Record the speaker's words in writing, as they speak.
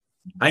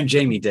I'm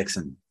Jamie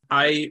Dixon.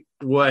 I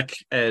work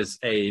as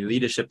a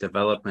leadership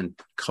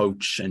development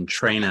coach and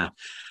trainer.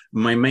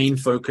 My main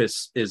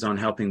focus is on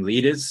helping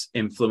leaders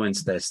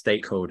influence their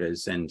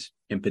stakeholders. And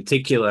in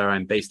particular,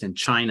 I'm based in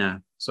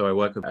China. So I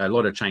work with a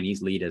lot of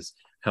Chinese leaders,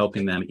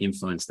 helping them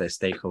influence their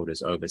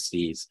stakeholders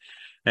overseas.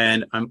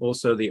 And I'm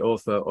also the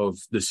author of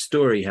The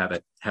Story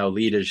Habit, How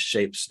Leaders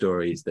Shape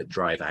Stories That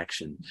Drive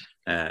Action.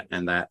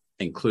 And that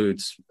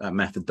includes a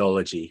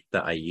methodology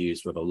that I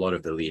use with a lot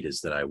of the leaders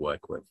that I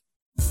work with.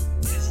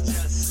 It's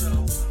just so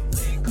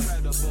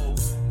incredible.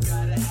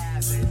 Gotta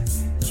have it.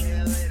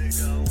 Can't let it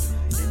go.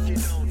 If you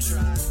don't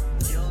try,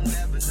 you'll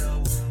never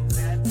know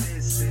that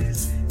this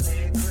is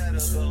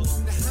incredible.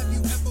 Now, have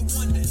you ever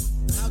wondered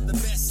how the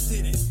best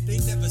did it? They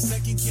never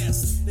second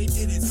guessed. They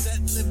didn't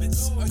set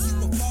limits. Are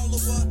you a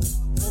follower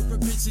or a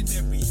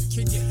visionary?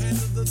 Can you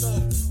handle the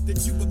load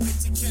that you were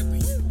meant to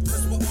carry?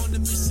 Cause we're on a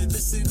mission.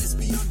 Listen, it's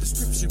beyond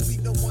description. We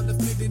don't want to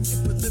fit in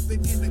if we're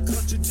living in a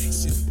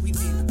contradiction. We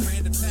need a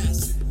brand of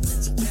passion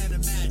that you can't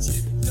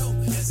imagine.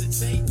 Don't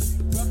hesitate.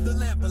 Rub the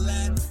lamp,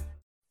 lad.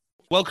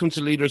 Welcome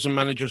to Leaders and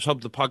Managers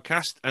Hub, the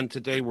podcast. And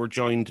today we're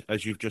joined,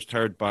 as you've just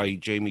heard, by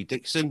Jamie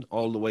Dixon,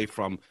 all the way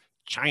from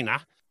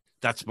China.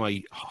 That's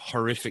my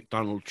horrific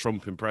Donald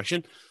Trump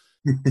impression.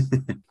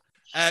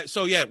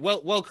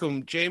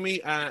 Welcome,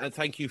 Jamie, and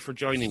thank you for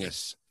joining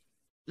us.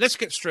 Let's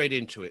get straight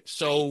into it.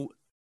 So,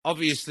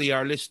 obviously,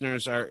 our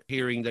listeners are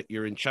hearing that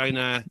you're in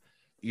China.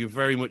 You've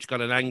very much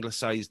got an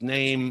anglicized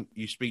name.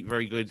 You speak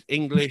very good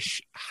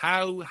English.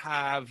 How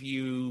have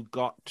you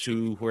got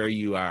to where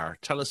you are?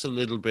 Tell us a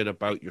little bit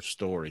about your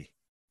story.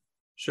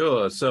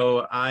 Sure.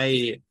 So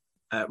it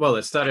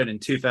started in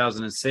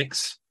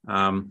 2006,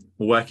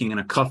 working in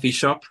a coffee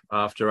shop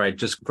after I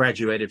just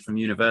graduated from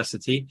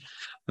university.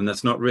 And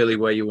that's not really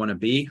where you want to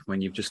be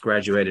when you've just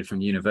graduated from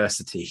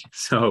university.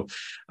 So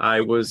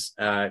I was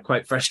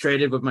quite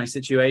frustrated with my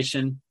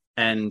situation.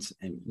 And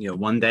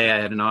one day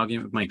I had an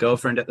argument with my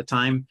girlfriend at the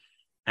time,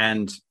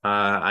 and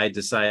I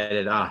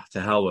decided,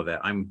 to hell with it.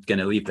 I'm going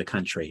to leave the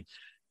country.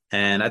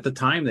 And at the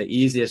time, the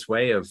easiest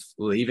way of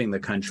leaving the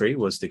country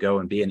was to go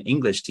and be an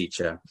English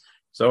teacher.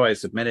 So I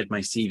submitted my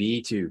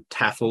CV to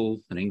TAFL,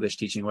 an English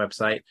teaching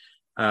website.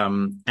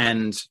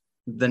 And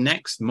the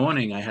next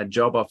morning, I had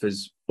job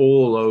offers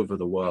all over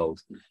the world,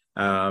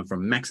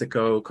 from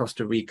Mexico,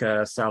 Costa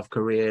Rica, South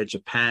Korea,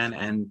 Japan,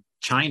 and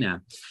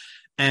China.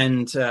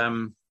 And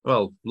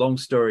long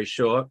story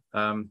short,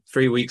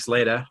 3 weeks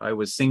later, I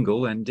was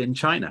single and in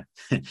China.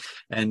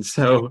 And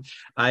so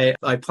I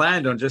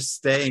planned on just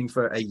staying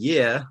for a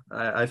year.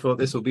 I thought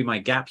this will be my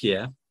gap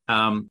year.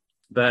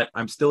 But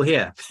I'm still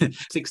here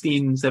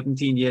 16,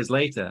 17 years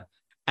later.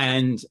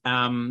 And,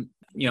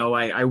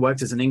 I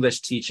worked as an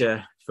English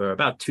teacher for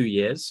about 2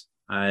 years.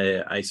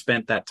 I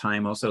spent that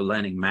time also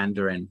learning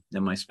Mandarin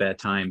in my spare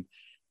time.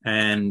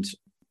 And,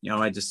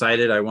 I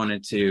decided I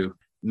wanted to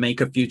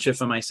make a future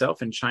for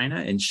myself in China,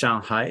 in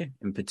Shanghai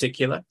in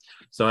particular.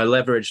 So I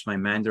leveraged my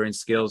Mandarin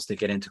skills to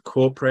get into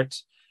corporate.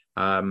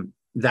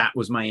 That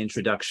was my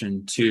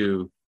introduction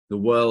to the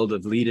world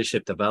of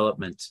leadership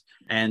development.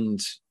 And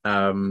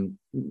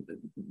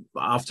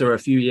after a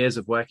few years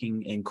of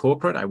working in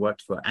corporate, I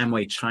worked for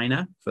Amway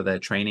China for their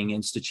training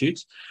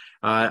institute.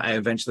 I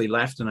eventually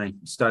left and I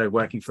started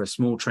working for a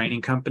small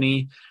training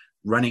company,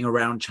 running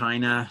around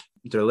China,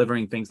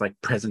 delivering things like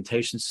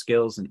presentation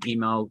skills and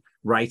email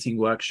writing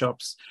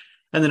workshops.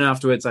 And then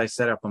afterwards, I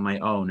set up on my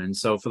own. And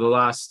so for the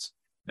last,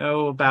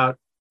 about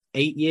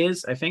 8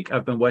 years, I think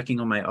I've been working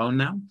on my own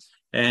now.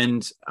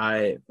 And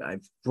I've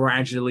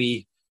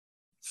gradually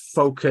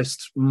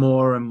focused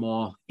more and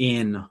more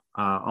in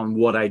on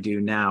what I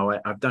do now.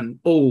 I've done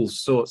all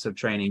sorts of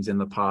trainings in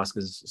the past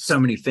because so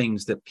many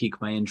things that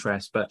pique my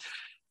interest. But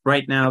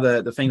right now,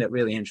 the thing that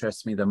really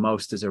interests me the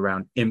most is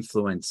around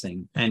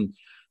influencing, and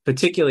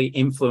particularly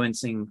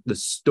influencing the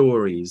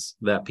stories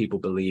that people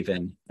believe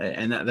in.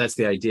 And that's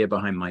the idea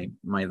behind my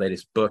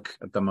latest book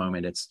at the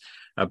moment. It's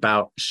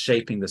about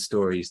shaping the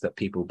stories that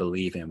people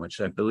believe in,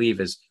 which I believe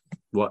is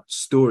what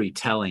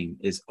storytelling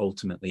is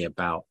ultimately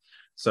about.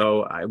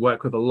 So I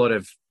work with a lot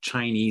of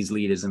Chinese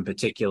leaders in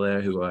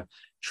particular who are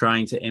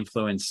trying to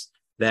influence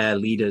their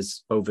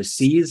leaders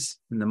overseas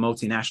in the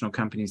multinational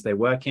companies they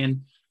work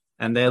in.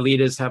 And their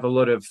leaders have a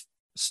lot of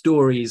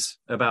stories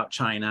about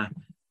China,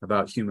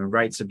 about human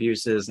rights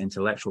abuses,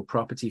 intellectual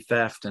property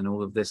theft, and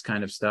all of this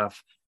kind of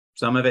stuff.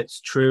 Some of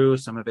it's true,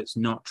 some of it's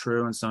not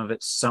true, and some of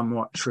it's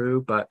somewhat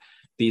true. But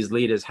these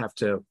leaders have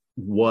to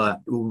work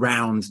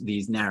around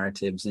these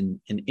narratives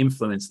and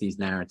influence these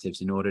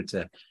narratives in order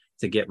to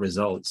get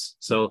results.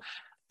 So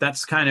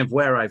that's kind of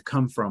where I've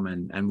come from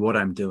and what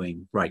I'm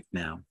doing right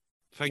now.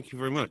 Thank you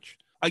very much.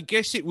 I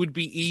guess it would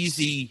be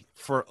easy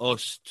for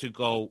us to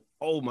go,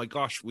 oh my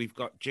gosh, we've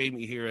got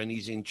Jamie here and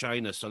he's in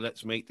China, so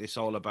let's make this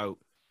all about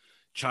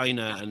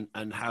China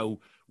and how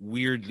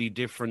weirdly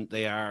different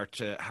they are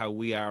to how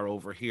we are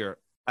over here.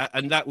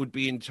 And that would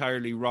be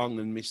entirely wrong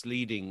and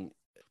misleading.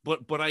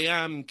 But I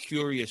am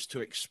curious to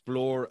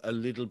explore a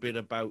little bit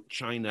about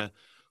China,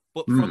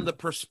 but from the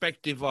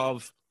perspective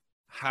of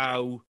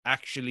how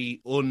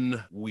actually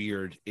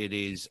unweird it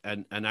is,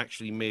 and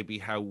actually maybe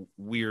how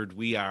weird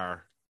we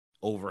are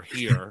over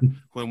here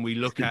when we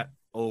look at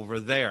over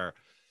there.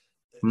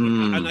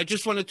 And I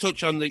just want to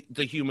touch on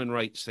the human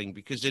rights thing,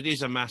 because it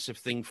is a massive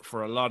thing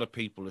for a lot of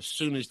people as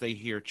soon as they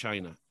hear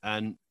China.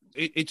 And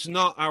it's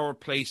not our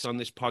place on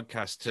this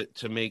podcast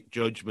to make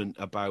judgment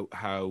about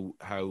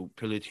how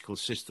political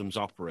systems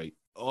operate,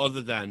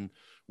 other than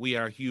we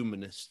are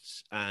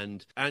humanists,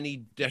 and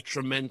any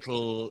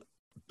detrimental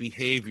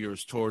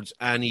behaviors towards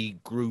any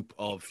group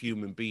of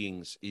human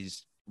beings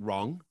is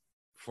wrong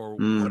for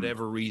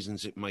whatever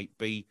reasons it might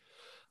be.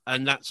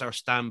 And that's our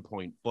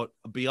standpoint. But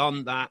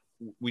beyond that,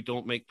 we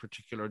don't make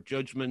particular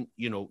judgment.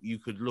 You know, you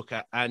could look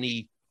at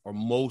any or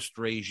most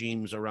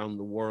regimes around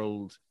the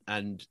world,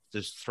 and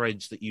there's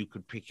threads that you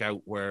could pick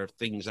out where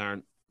things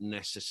aren't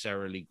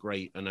necessarily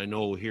great. And I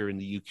know here in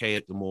the UK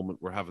at the moment,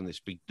 we're having this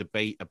big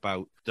debate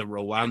about the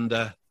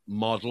Rwanda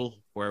model,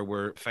 where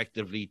we're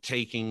effectively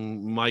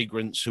taking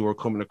migrants who are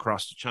coming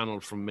across the channel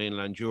from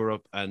mainland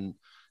Europe and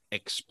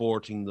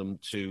exporting them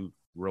to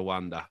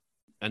Rwanda.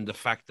 And the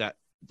fact that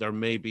there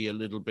may be a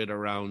little bit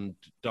around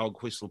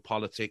dog whistle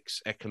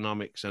politics,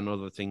 economics, and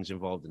other things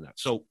involved in that.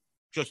 So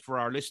just for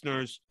our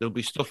listeners, there'll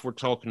be stuff we're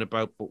talking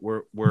about, but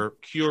we're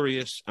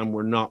curious and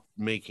we're not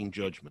making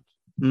judgment.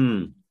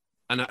 And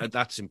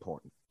that's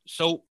important.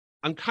 So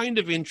I'm kind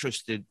of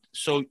interested.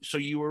 So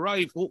you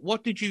arrived,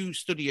 what did you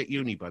study at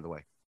uni, by the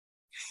way?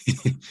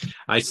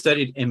 I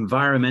studied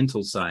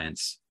environmental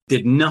science.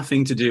 Did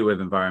nothing to do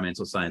with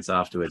environmental science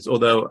afterwards,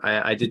 although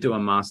I did do a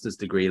master's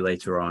degree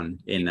later on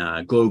in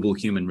global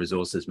human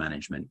resources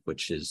management,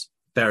 which is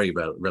very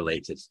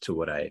related to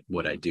what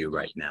I do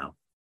right now.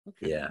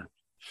 Okay. Yeah.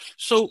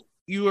 So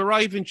you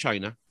arrive in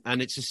China,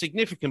 and it's a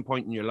significant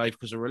point in your life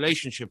because a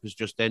relationship has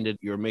just ended.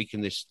 You're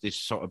making this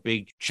sort of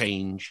big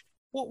change.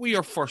 What were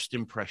your first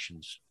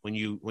impressions when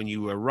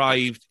you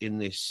arrived in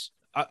this?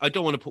 I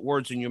don't want to put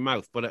words in your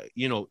mouth, but,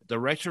 you know, the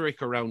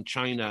rhetoric around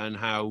China and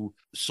how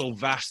so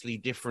vastly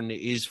different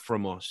it is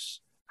from us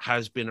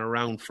has been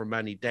around for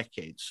many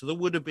decades. So there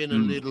would have been a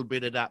little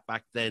bit of that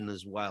back then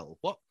as well.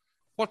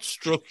 What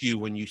struck you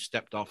when you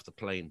stepped off the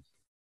plane?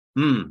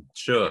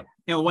 Sure.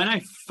 You know, when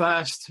I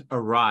first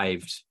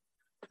arrived,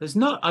 there's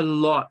not a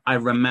lot I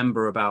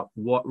remember about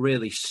what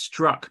really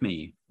struck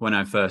me when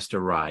I first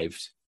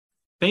arrived.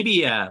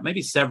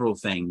 Maybe several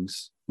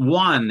things.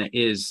 One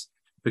is,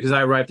 because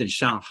I arrived in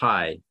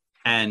Shanghai,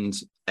 and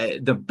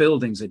the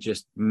buildings are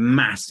just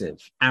massive,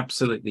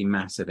 absolutely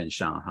massive in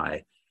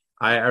Shanghai.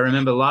 I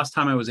remember last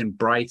time I was in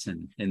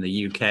Brighton in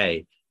the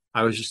UK,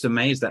 I was just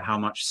amazed at how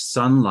much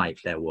sunlight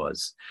there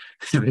was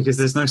because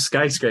there's no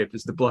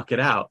skyscrapers to block it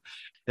out.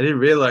 I didn't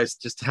realize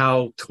just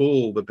how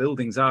tall the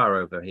buildings are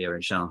over here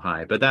in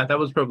Shanghai. But that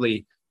was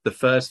probably the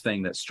first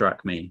thing that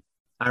struck me.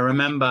 I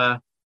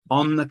remember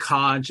on the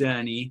car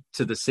journey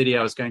to the city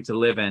I was going to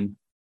live in,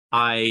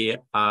 I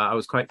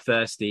was quite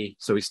thirsty,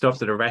 so we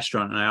stopped at a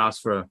restaurant and I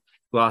asked for a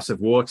glass of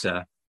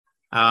water,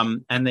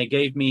 and they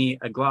gave me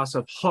a glass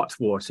of hot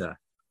water,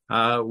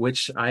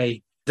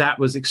 that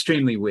was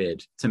extremely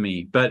weird to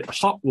me. But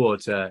hot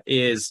water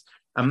is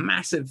a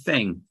massive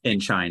thing in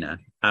China.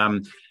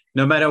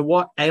 No matter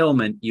what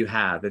ailment you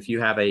have, if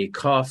you have a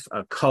cough,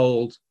 a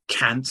cold,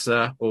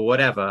 cancer, or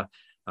whatever,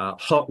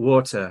 hot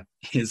water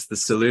is the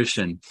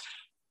solution.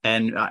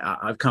 And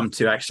I've come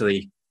to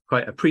actually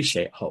quite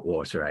appreciate hot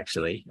water,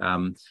 actually.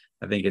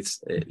 I think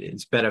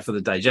it's better for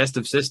the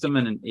digestive system.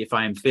 And if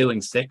I am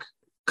feeling sick,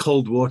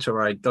 cold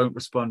water I don't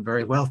respond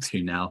very well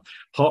to now.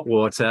 Hot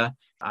water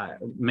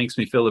makes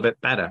me feel a bit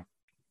better.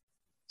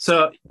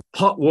 So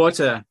hot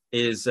water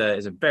is a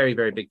very,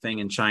 very big thing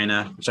in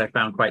China, which I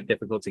found quite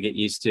difficult to get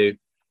used to.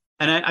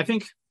 And I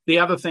think the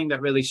other thing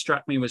that really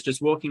struck me was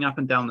just walking up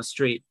and down the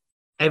street,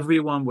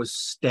 everyone was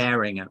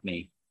staring at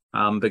me.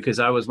 Because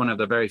I was one of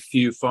the very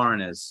few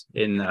foreigners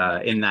in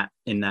that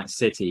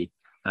city.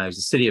 It was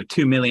a city of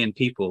 2 million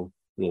people,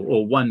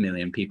 or 1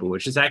 million people,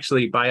 which is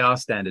actually by our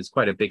standards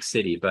quite a big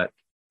city, but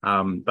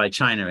by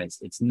China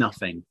it's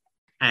nothing.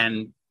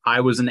 And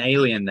I was an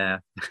alien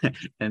there,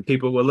 and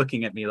people were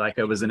looking at me like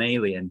I was an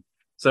alien.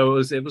 So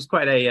it was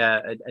quite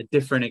a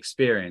different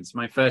experience.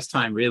 My first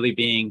time really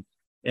being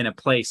in a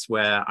place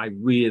where I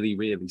really,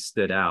 really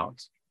stood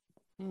out.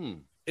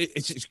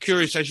 It's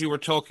curious, as you were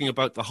talking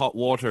about the hot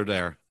water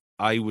there.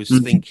 I was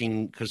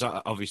thinking, because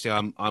obviously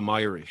I'm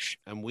Irish,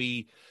 and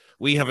we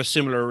have a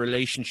similar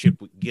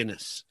relationship with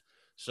Guinness.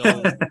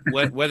 So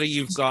whether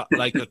you've got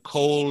like a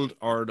cold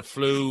or the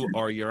flu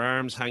or your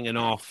arms hanging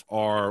off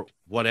or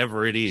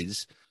whatever it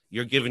is,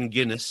 you're given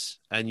Guinness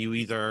and you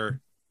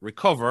either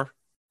recover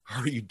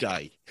or you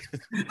die.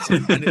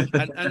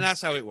 and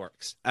that's how it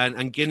works.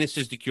 And Guinness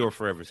is the cure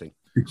for everything.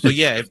 So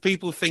yeah, if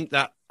people think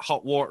that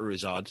hot water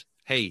is odd,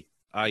 hey,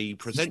 I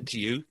present to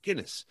you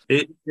Guinness.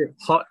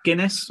 Hot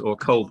Guinness or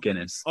cold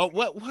Guinness? Oh,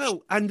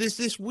 well, and there's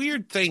this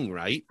weird thing,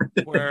 right,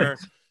 where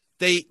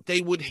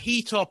they would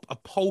heat up a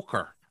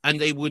poker and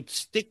they would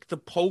stick the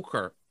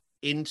poker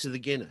into the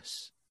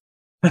Guinness.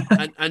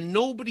 and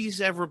nobody's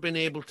ever been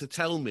able to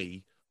tell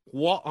me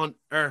what on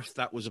earth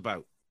that was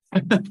about.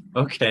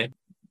 Okay.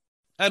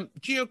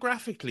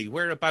 Geographically,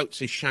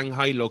 whereabouts is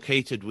Shanghai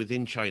located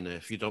within China,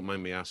 if you don't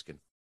mind me asking?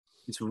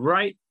 It's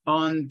right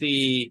on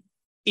the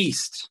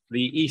east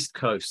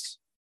coast,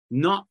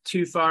 not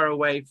too far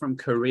away from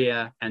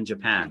Korea and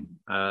Japan.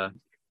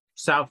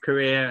 South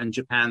Korea and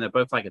Japan, they're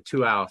both like a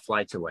 2-hour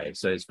flight away.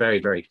 So it's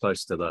very, very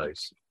close to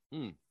those.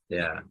 Mm.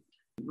 Yeah.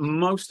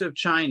 Most of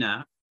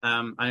China,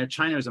 I know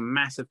China is a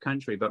massive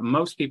country, but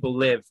most people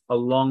live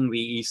along the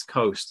East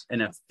Coast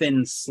in a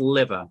thin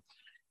sliver.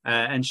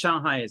 And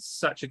Shanghai is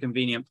such a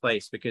convenient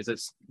place because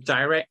it's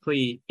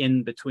directly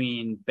in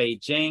between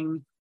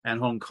Beijing and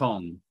Hong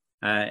Kong.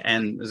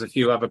 And there's a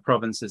few other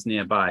provinces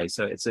nearby.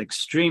 So it's an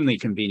extremely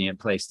convenient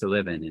place to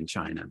live in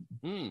China.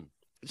 Mm.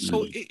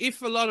 So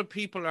if a lot of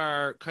people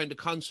are kind of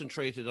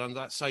concentrated on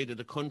that side of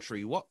the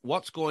country,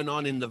 what's going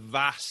on in the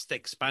vast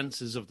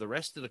expanses of the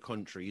rest of the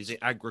country? Is it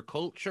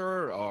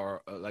agriculture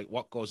or like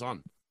what goes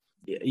on?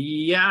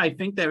 Yeah, I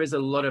think there is a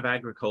lot of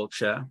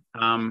agriculture.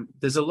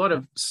 There's a lot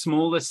of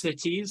smaller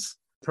cities,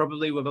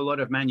 probably with a lot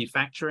of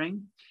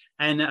manufacturing.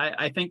 And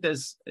I think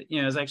there's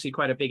actually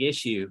quite a big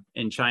issue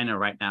in China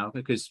right now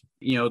because,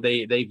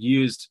 they've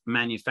used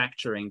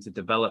manufacturing to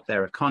develop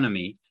their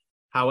economy.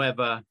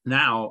 However,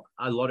 now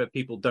a lot of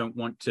people don't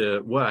want to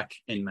work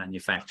in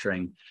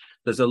manufacturing.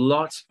 There's a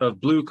lot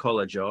of blue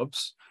collar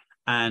jobs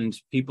and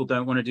people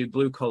don't want to do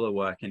blue collar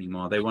work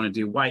anymore. They want to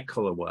do white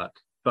collar work,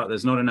 but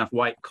there's not enough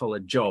white collar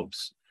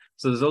jobs.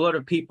 So there's a lot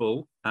of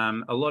people,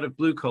 a lot of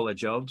blue collar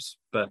jobs,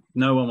 but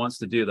no one wants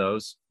to do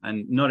those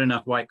and not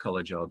enough white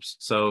collar jobs.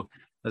 So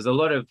there's a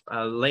lot of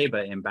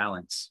labor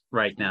imbalance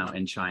right now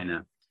in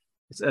China.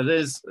 So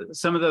there's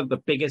some of the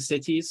bigger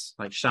cities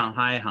like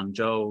Shanghai,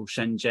 Hangzhou,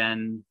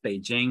 Shenzhen,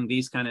 Beijing,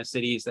 these kind of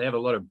cities, they have a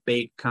lot of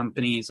big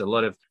companies, a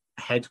lot of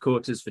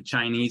headquarters for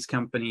Chinese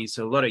companies,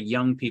 so a lot of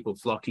young people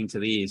flocking to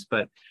these.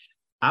 But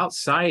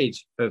outside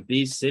of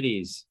these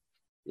cities,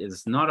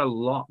 there's not a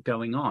lot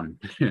going on,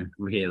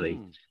 really.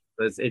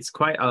 It's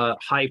quite a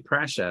high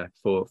pressure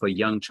for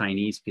young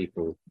Chinese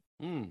people.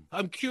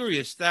 I'm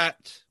curious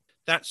that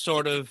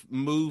sort of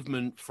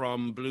movement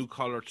from blue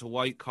collar to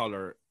white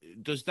collar,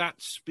 does that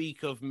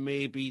speak of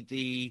maybe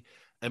the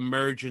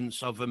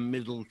emergence of a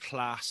middle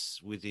class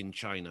within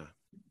China?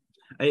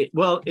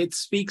 Well, it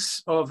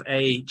speaks of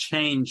a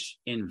change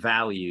in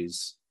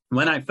values.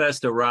 When I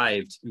first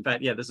arrived, in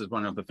fact, this is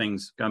one of the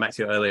things, going back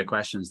to your earlier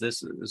questions,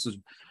 this was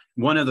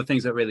one of the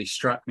things that really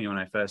struck me when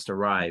I first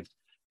arrived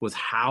was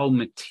how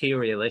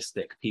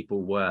materialistic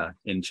people were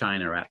in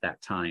China at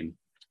that time.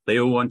 They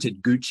all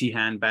wanted Gucci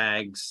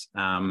handbags.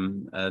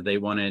 They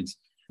wanted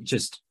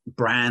just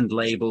brand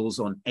labels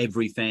on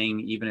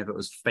everything, even if it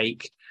was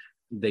fake.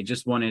 They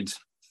just wanted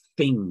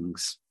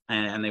things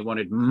and they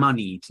wanted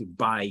money to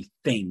buy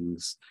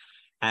things.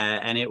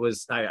 And it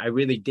was, I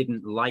really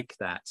didn't like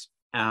that.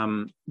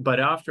 But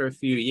after a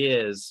few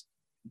years,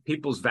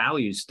 people's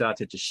values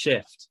started to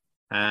shift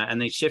and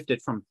they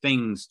shifted from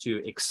things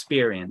to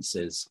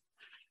experiences.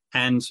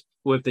 And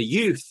with the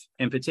youth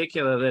in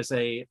particular, there's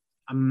a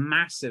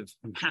massive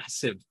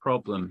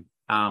problem,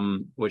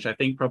 which I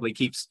think probably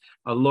keeps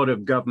a lot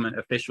of government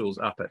officials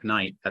up at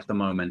night at the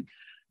moment,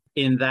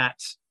 in that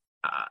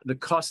the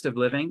cost of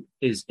living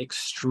is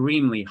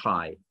extremely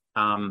high.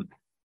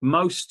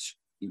 Most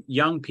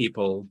young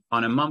people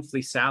on a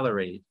monthly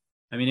salary,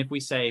 I mean, if we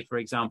say, for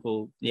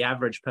example, the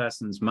average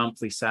person's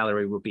monthly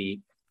salary will be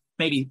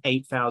maybe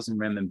 8,000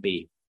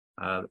 renminbi.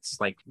 It's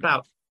like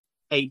about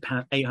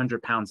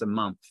 800 pounds a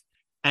month.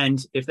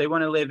 And if they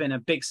want to live in a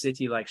big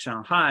city like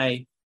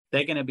Shanghai,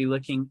 they're going to be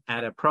looking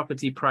at a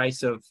property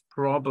price of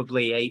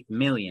probably 8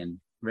 million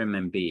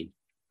renminbi.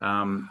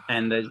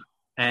 And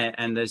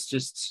there's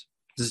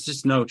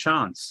just no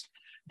chance.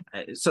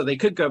 So they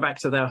could go back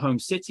to their home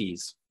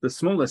cities, the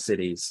smaller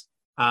cities,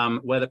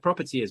 where the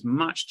property is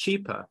much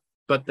cheaper,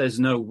 but there's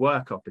no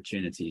work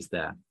opportunities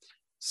there.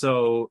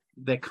 So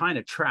they're kind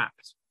of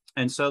trapped.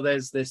 And so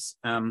there's this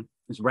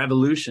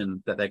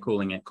revolution that they're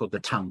calling it, called the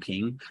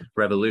Tangqing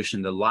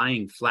revolution, the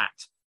lying flat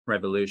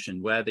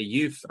revolution, where the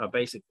youth are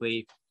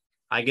basically,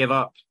 I give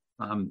up.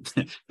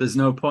 There's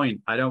no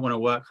point. I don't want to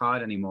work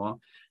hard anymore.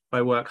 If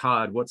I work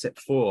hard, what's it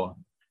for?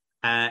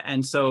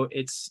 And so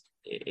it's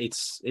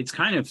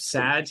kind of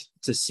sad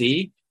to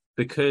see,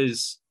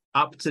 because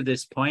up to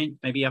this point,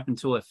 maybe up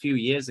until a few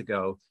years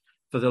ago,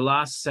 for the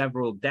last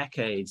several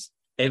decades,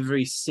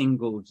 every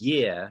single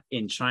year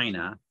in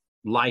China,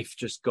 life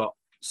just got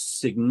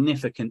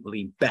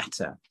significantly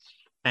better.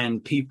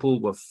 And people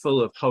were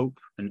full of hope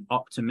and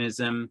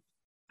optimism,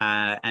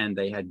 and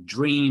they had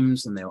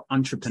dreams and they were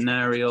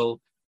entrepreneurial.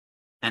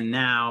 And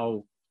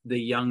now the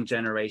young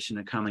generation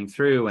are coming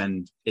through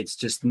and it's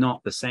just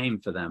not the same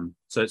for them.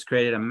 So it's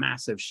created a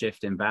massive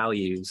shift in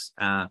values.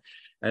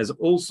 There's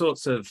all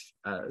sorts of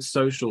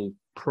social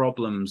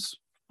problems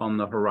on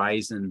the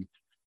horizon.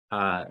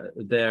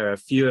 There are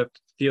fewer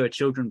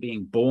children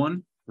being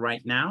born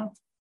right now.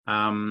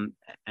 So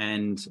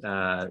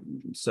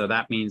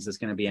that means there's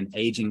going to be an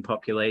aging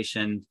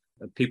population.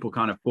 People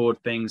can't afford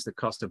things. The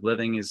cost of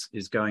living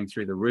is going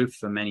through the roof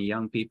for many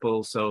young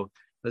people. So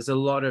there's a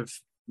lot of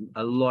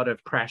a lot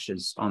of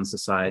pressures on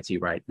society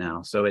right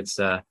now. So it's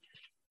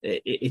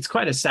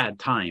quite a sad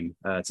time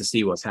to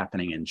see what's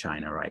happening in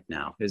China right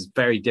now. It's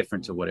very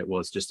different to what it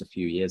was just a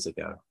few years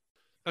ago.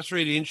 That's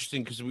really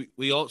interesting because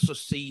we also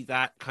see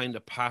that kind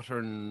of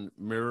pattern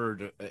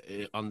mirrored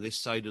on this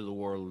side of the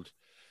world.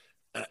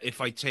 If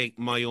I take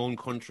my own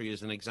country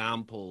as an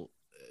example,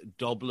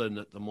 Dublin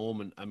at the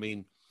moment, I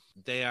mean,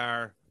 they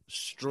are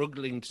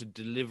struggling to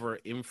deliver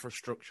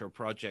infrastructure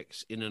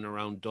projects in and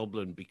around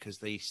Dublin because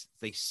they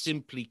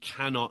simply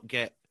cannot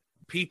get,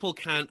 people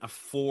can't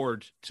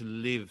afford to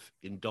live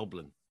in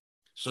Dublin.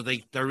 So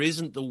there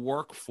isn't the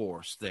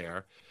workforce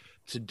there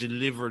to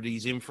deliver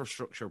these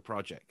infrastructure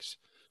projects,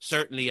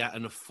 certainly at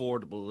an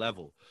affordable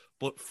level.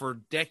 But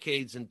for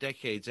decades and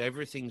decades,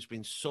 everything's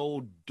been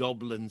so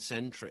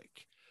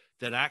Dublin-centric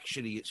that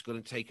actually it's going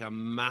to take a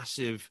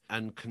massive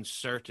and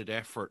concerted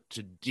effort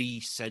to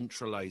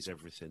decentralize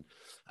everything.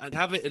 And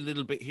have it a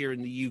little bit here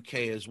in the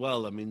UK as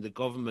well. I mean, the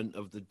government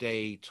of the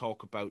day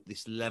talk about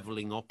this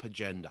levelling up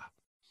agenda,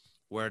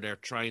 where they're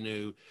trying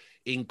to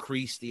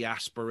increase the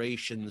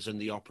aspirations and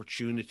the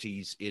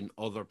opportunities in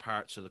other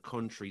parts of the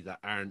country that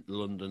aren't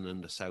London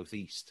and the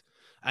southeast.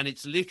 And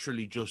it's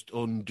literally just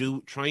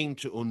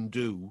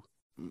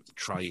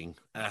trying,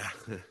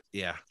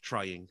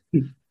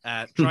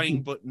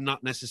 but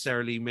not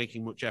necessarily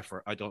making much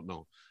effort. I don't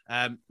know.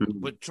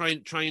 But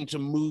trying to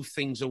move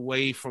things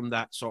away from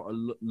that sort of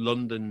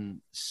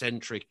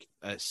London-centric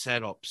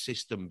setup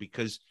system,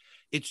 because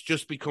it's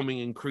just becoming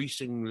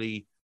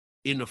increasingly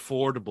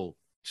inaffordable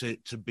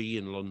to be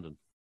in London.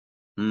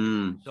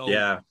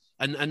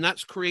 And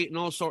that's creating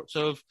all sorts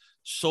of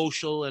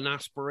social and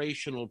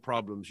aspirational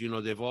problems. You know,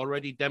 they've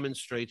already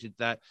demonstrated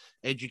that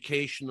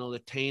educational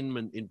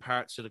attainment in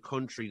parts of the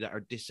country that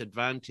are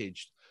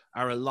disadvantaged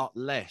are a lot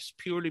less,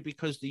 purely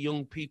because the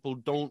young people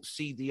don't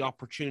see the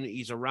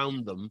opportunities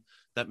around them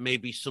that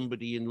maybe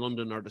somebody in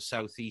London or the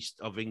southeast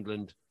of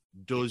England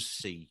does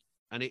see.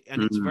 And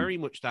it's very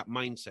much that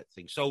mindset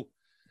thing. So,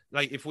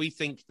 like, if we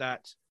think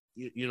that,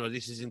 you know,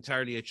 this is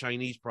entirely a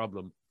Chinese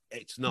problem,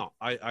 it's not.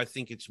 I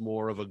think it's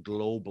more of a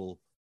global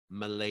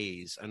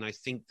malaise. And I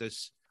think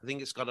it's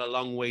got a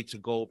long way to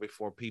go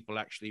before people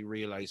actually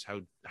realize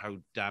how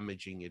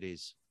damaging it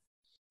is.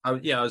 I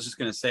was just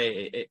going to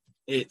say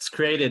it's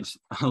created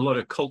a lot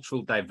of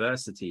cultural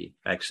diversity,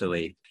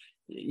 actually.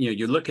 You know,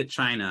 you look at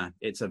China,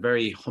 it's a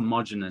very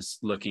homogenous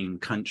looking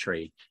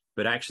country,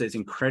 but actually it's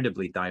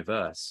incredibly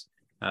diverse.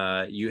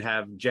 You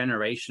have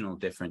generational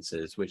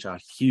differences, which are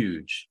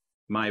huge.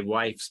 My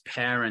wife's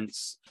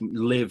parents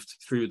lived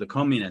through the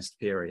communist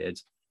period.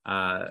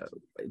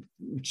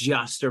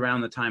 Just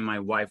around the time my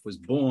wife was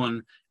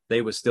born,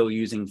 they were still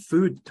using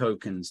food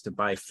tokens to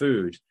buy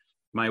food.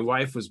 My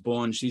wife was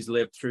born, she's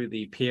lived through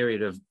the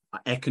period of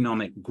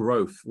economic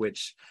growth,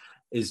 which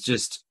is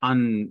just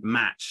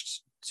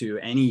unmatched to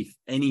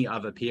any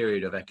other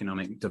period of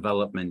economic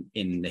development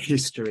in the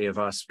history of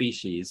our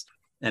species.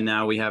 And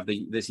now we have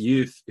this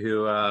youth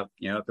who are,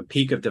 you know, at the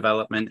peak of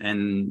development,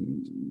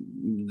 and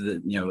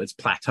it's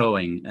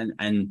plateauing,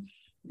 and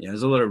you know,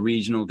 there's a lot of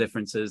regional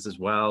differences as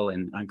well,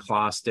 and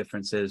class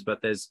differences,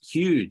 but there's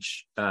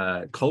huge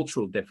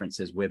cultural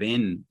differences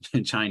within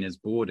China's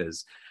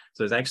borders.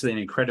 So it's actually an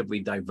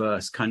incredibly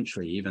diverse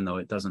country, even though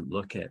it doesn't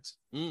look it.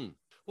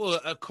 Well,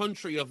 a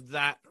country of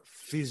that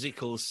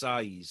physical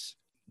size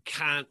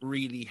can't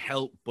really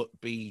help but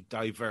be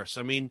diverse.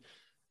 I mean,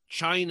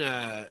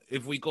 China,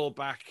 if we go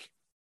back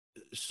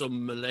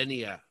some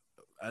millennia,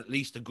 at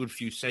least a good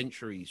few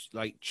centuries,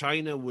 like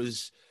China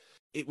was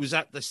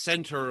at the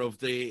center of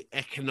the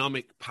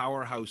economic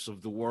powerhouse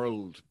of the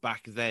world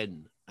back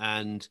then.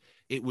 And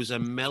it was a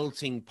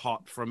melting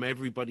pot from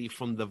everybody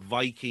from the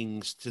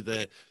Vikings to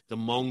the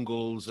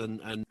Mongols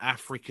and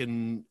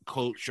African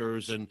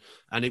cultures. And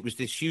it was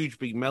this huge,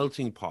 big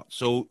melting pot.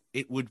 So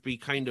it would be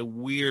kind of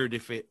weird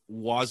if it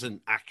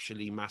wasn't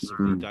actually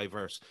massively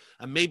diverse.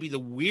 And maybe the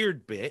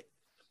weird bit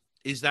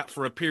is that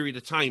for a period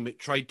of time, it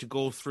tried to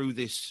go through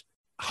this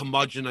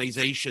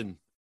homogenization.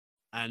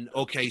 And,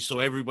 okay, so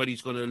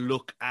everybody's going to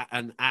look at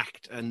and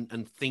act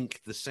and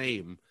think the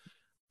same.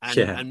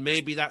 And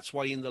maybe that's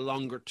why in the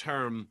longer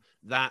term,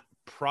 that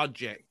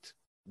project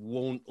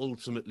won't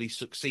ultimately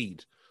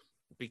succeed,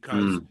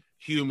 because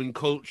human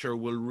culture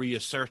will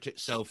reassert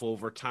itself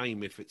over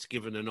time if it's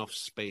given enough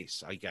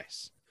space, I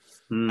guess.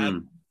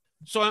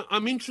 So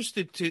I'm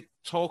interested to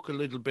talk a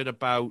little bit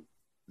about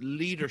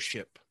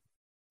leadership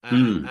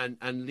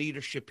and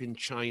leadership in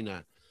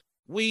China.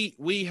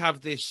 We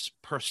have this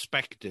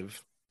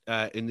perspective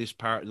in this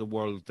part of the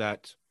world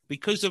that,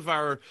 because of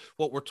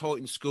what we're taught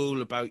in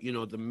school about, you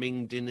know, the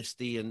Ming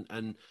Dynasty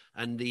and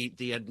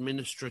the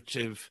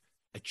administrative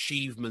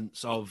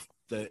achievements of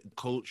the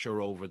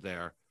culture over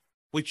there,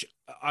 which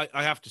I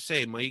have to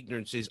say, my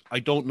ignorance is I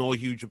don't know a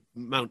huge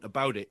amount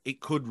about it.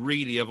 It could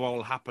really have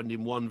all happened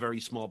in one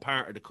very small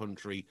part of the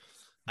country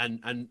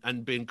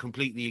and been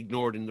completely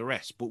ignored in the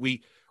rest. But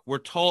we're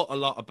taught a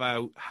lot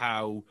about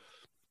how,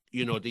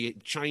 you know, the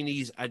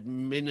Chinese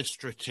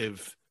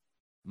administrative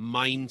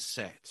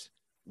mindset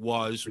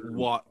was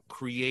what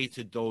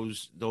created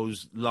those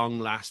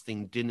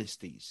long-lasting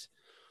dynasties.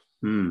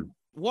 Mm.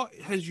 What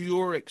has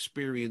your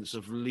experience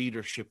of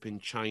leadership in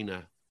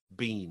China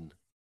been?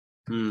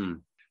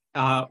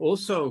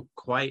 Also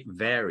quite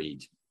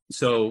varied.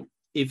 So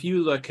if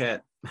you look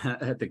at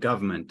the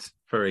government,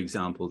 for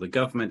example, the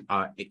government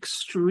are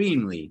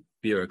extremely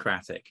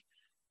bureaucratic.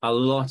 A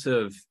lot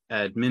of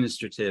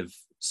administrative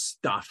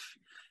stuff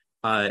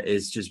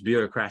is just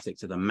bureaucratic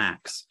to the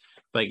max.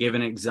 If I give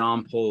an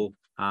example,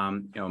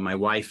 my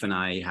wife and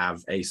I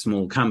have a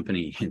small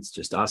company. It's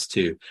just us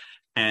two.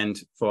 And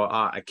for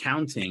our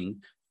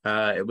accounting,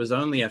 it was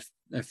only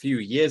a few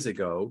years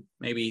ago,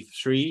 maybe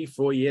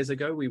 3-4 years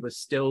ago, we were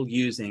still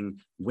using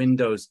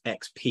Windows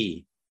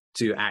XP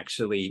to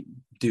actually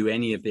do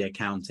any of the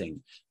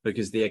accounting,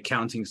 because the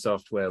accounting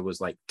software was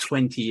like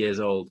 20 years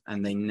old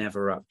and they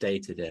never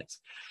updated it.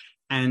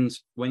 And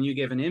when you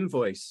give an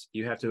invoice,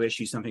 you have to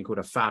issue something called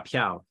a fa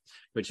piao,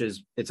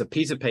 it's a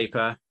piece of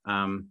paper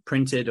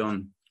printed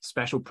on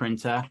special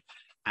printer,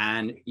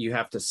 and you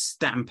have to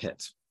stamp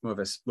it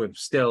with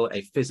still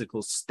a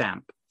physical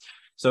stamp.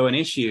 So an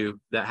issue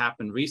that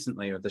happened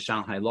recently of the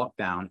Shanghai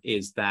lockdown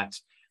is that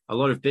a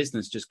lot of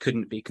business just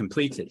couldn't be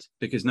completed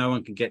because no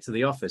one could get to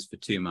the office for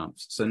 2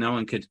 months. So no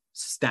one could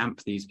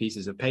stamp these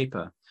pieces of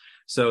paper.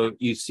 So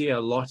you see a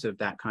lot of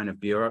that kind of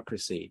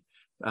bureaucracy.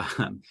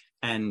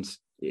 And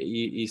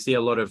you see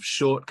a lot of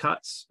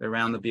shortcuts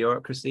around the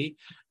bureaucracy.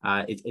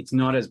 It's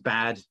not as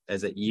bad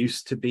as it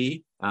used to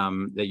be.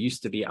 There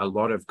used to be a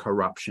lot of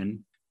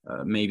corruption,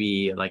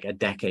 maybe like a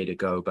decade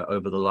ago, but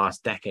over the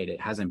last decade, it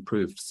has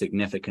improved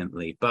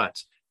significantly.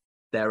 But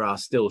there are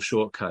still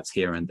shortcuts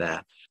here and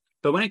there.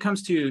 But when it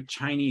comes to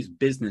Chinese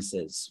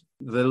businesses,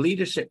 the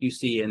leadership you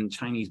see in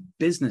Chinese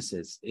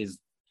businesses is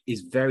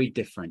very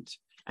different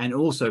and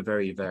also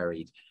very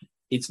varied.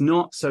 It's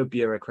not so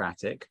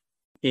bureaucratic.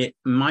 It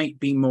might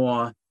be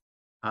more,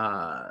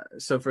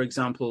 so for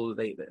example,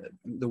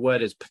 the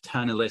word is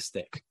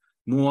paternalistic,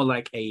 more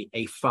like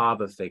a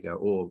father figure,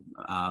 or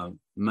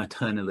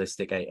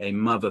maternalistic, a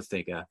mother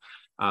figure,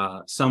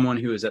 someone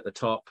who is at the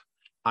top.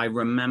 I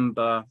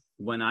remember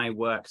when I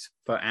worked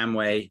for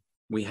Amway,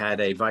 we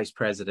had a vice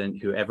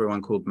president who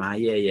everyone called Ma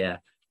Yeye,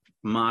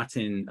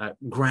 Martin,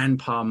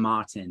 Grandpa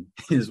Martin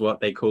is what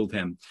they called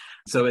him.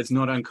 So it's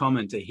not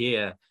uncommon to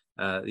hear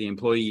the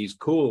employees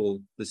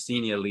call the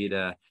senior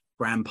leader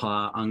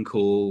grandpa,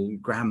 uncle,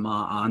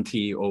 grandma,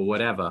 auntie, or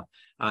whatever,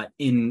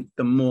 in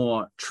the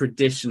more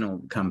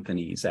traditional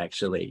companies,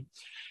 actually.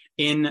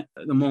 In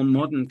the more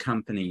modern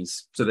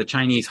companies, so the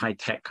Chinese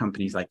high-tech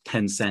companies like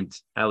Tencent,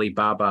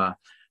 Alibaba,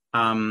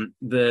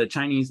 the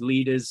Chinese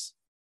leaders,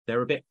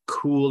 they're a bit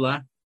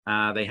cooler.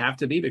 They have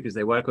to be because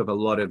they work with a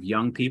lot of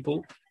young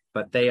people,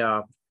 but they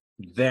are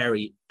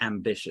very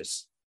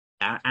ambitious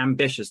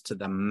to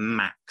the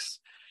max.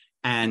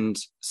 And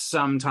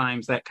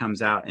sometimes that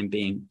comes out in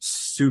being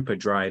super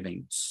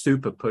driving,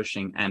 super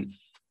pushing, and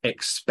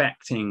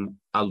expecting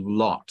a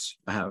lot,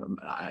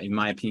 in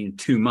my opinion,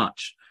 too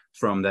much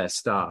from their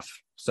staff.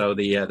 So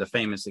the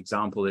famous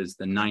example is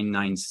the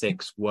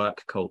 996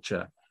 work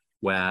culture,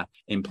 where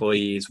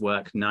employees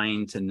work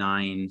 9 to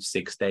 9,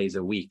 6 days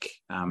a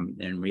week.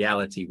 In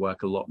reality,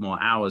 work a lot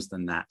more hours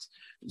than that.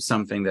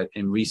 Something that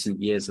in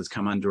recent years has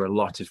come under a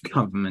lot of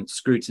government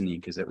scrutiny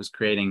because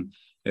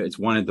it's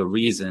one of the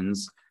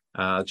reasons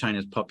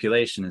China's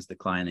population is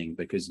declining,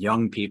 because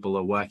young people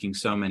are working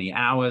so many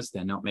hours,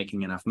 they're not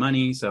making enough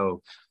money,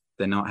 so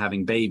they're not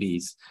having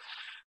babies.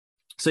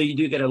 So you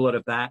do get a lot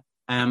of that.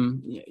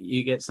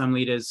 You get some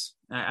leaders,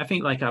 I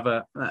think like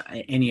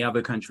any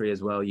other country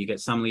as well, you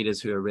get some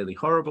leaders who are really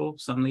horrible,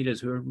 some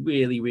leaders who are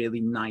really, really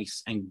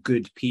nice and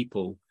good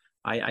people.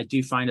 I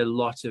do find a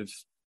lot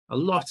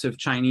of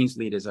Chinese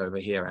leaders over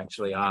here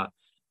actually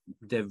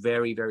they're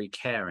very, very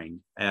caring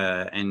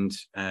and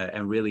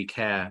really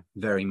care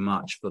very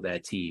much for their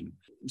team.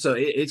 So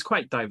it's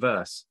quite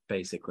diverse,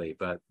 basically,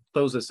 but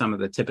those are some of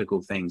the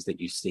typical things that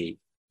you see.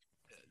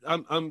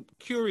 I'm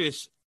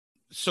curious.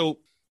 So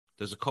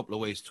there's a couple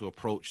of ways to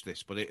approach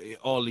this, but it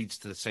all leads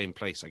to the same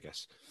place, I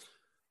guess.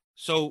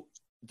 So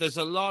there's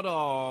a lot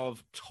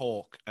of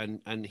talk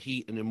and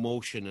heat and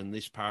emotion in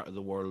this part of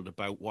the world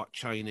about what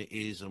China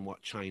is and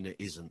what China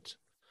isn't.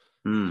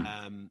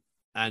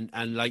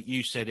 And like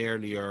you said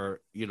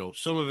earlier,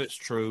 some of it's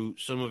true,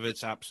 some of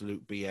it's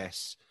absolute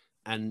BS,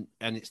 and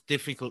it's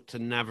difficult to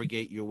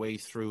navigate your way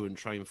through and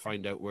try and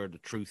find out where the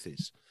truth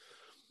is.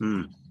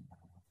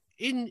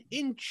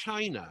 In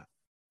China,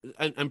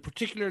 and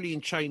particularly in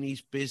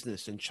Chinese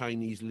business and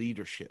Chinese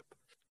leadership,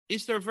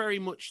 is there very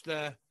much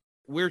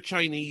we're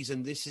Chinese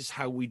and this is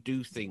how we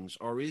do things,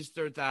 or is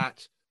there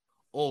that,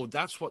 oh,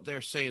 that's what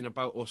they're saying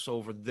about us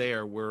over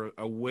there, we're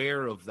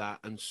aware of that,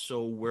 and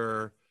so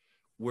we're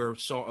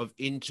sort of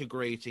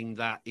integrating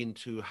that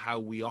into how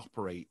we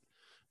operate?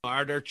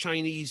 Are there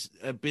Chinese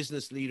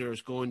business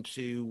leaders going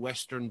to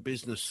Western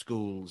business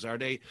schools? Are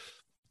they,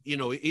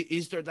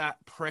 is there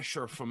that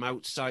pressure from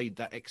outside,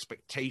 that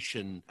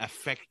expectation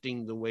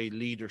affecting the way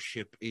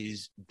leadership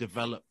is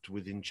developed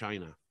within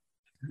China?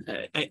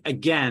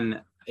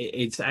 Again,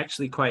 It's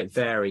actually quite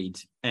varied.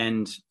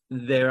 And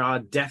there are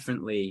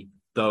definitely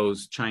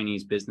those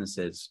Chinese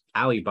businesses.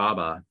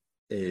 Alibaba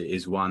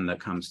is one that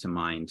comes to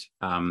mind.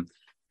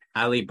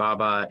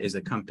 Alibaba is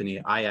a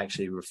company I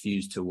actually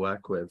refuse to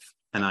work with.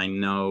 And I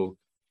know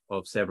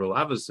of several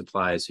other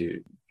suppliers who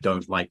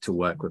don't like to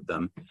work with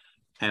them.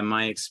 And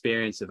my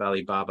experience of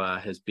Alibaba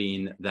has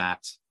been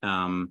that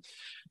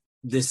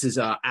this is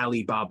our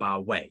Alibaba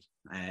way.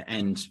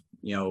 And,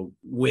 you know,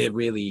 we're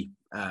really,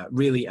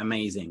 really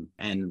amazing.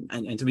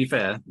 And to be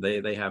fair,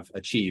 they have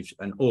achieved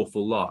an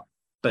awful lot,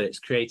 but it's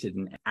created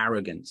an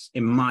arrogance,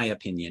 in my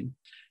opinion,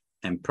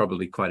 and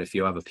probably quite a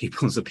few other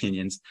people's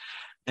opinions,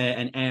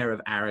 an air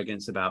of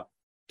arrogance about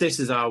this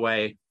is our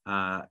way,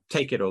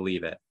 take it or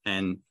leave it.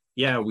 And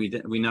yeah, we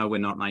know we're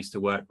not nice to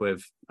work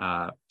with.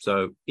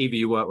 So either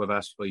you work with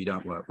us or you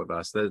don't work with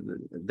us.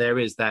 There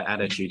is that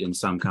attitude in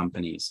some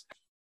companies.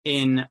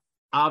 In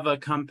other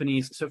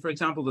companies, so for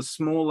example, the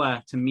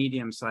smaller to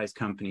medium-sized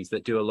companies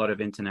that do a lot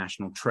of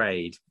international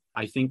trade,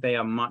 I think they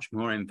are much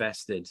more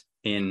invested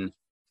in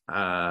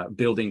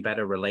building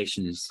better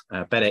relations,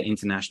 better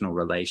international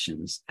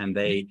relations. And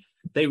they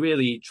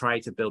really try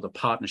to build a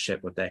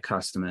partnership with their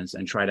customers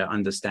and try to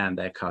understand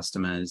their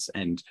customers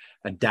and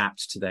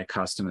adapt to their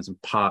customers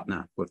and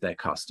partner with their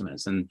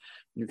customers. And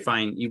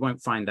you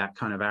won't find that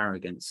kind of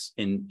arrogance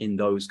in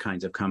those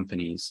kinds of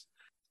companies.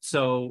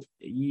 So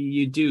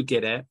you do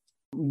get it.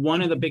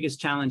 One of the biggest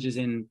challenges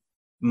in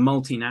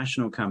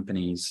multinational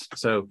companies,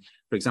 so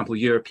for example,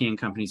 European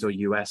companies or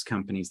US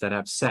companies that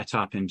have set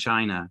up in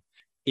China,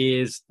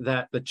 is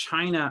that the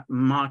China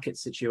market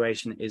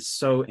situation is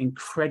so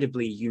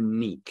incredibly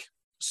unique,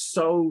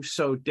 so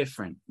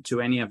different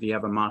to any of the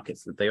other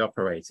markets that they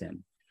operate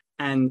in.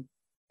 And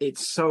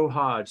it's so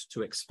hard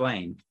to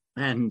explain.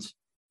 And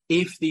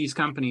if these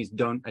companies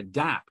don't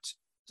adapt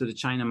to the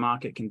China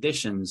market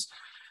conditions,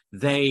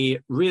 they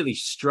really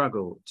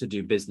struggle to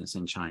do business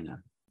in China.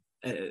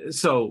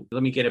 So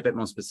let me get a bit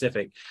more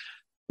specific.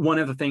 One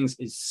of the things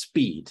is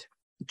speed.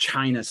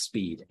 China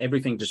speed.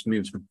 Everything just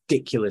moves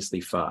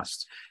ridiculously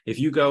fast. If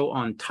you go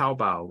on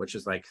Taobao, which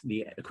is like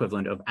the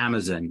equivalent of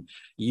Amazon,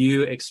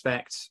 you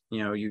expect,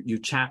 you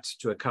chat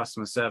to a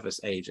customer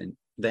service agent.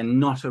 They're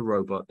not a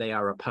robot, they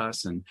are a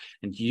person.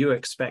 And you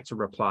expect a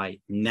reply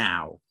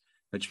now,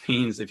 which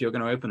means if you're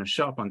going to open a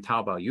shop on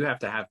Taobao, you have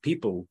to have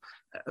people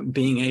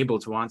being able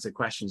to answer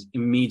questions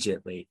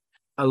immediately.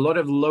 A lot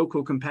of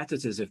local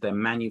competitors, if they're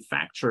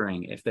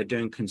manufacturing, if they're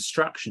doing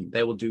construction,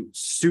 they will do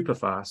super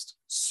fast,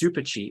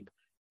 super cheap,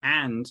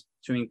 and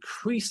to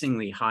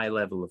increasingly high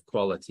level of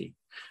quality.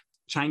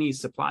 Chinese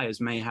suppliers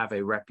may have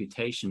a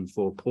reputation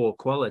for poor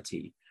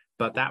quality,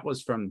 but that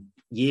was from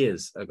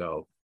years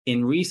ago.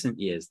 In recent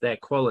years, their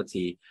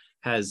quality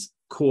has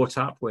caught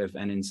up with,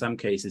 and in some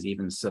cases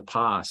even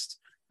surpassed,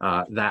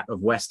 that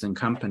of Western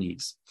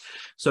companies.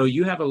 So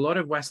you have a lot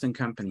of Western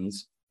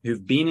companies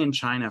who've been in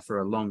China for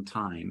a long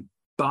time,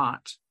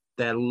 but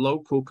their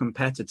local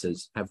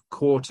competitors have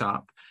caught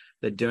up.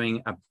 They're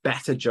doing a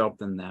better job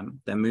than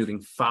them. They're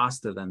moving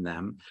faster than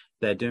them.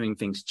 They're doing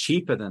things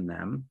cheaper than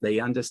them. They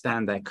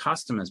understand their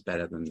customers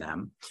better than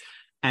them.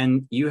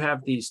 And you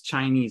have these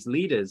Chinese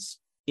leaders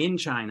in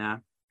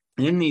China,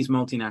 in these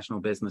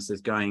multinational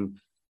businesses going,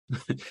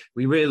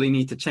 we really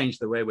need to change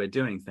the way we're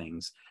doing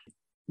things.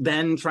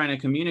 Then trying to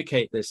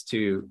communicate this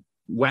to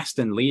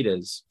Western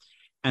leaders,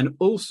 and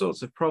all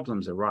sorts of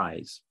problems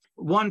arise.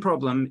 One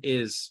problem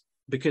is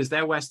because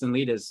their Western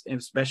leaders,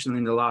 especially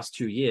in the last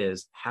 2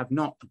 years, have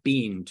not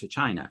been to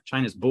China.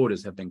 China's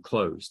borders have been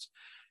closed.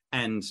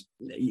 And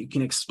you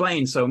can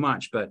explain so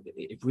much, but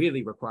it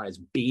really requires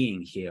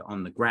being here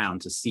on the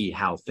ground to see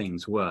how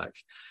things work.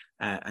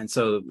 And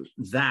so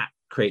that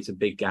creates a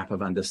big gap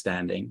of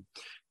understanding.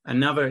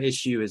 Another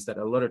issue is that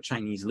a lot of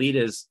Chinese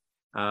leaders,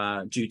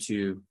 due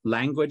to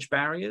language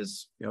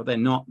barriers, they're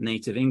not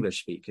native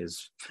English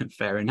speakers,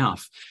 fair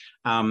enough.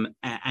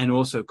 And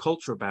also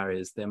cultural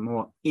barriers, they're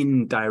more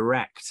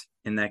indirect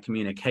in their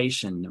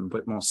communication and a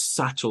bit more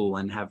subtle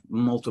and have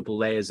multiple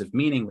layers of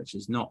meaning, which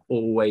is not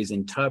always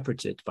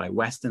interpreted by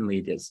Western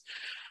leaders.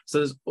 So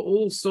there's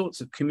all sorts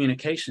of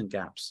communication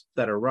gaps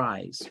that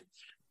arise.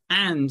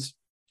 And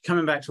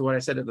coming back to what I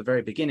said at the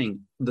very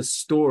beginning, the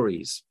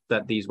stories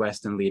that these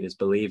Western leaders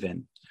believe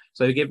in.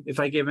 So if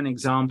I give an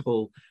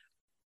example,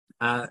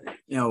 the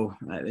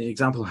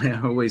example I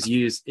always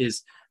use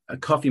is a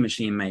coffee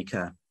machine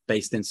maker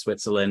based in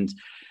Switzerland.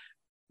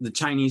 The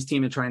Chinese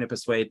team are trying to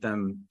persuade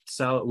them,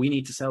 we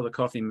need to sell the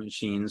coffee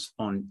machines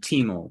on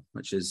Tmall,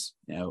 which is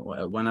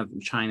one of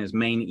China's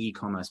main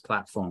e-commerce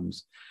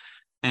platforms.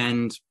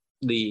 And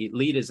the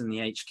leaders in the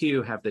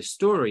HQ have this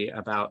story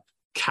about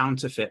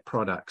counterfeit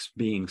products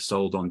being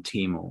sold on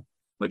Tmall,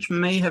 which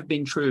may have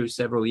been true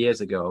several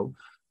years ago,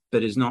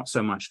 but is not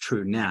so much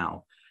true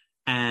now.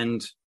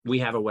 And we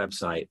have a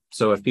website.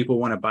 So if people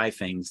want to buy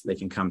things, they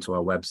can come to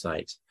our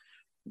website.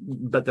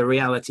 But the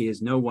reality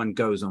is no one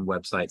goes on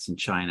websites in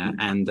China,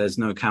 and there's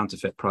no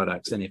counterfeit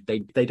products. And if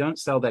they don't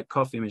sell their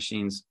coffee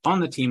machines on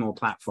the Tmall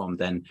platform,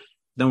 then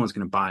no one's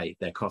going to buy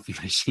their coffee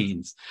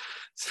machines.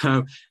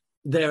 So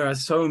there are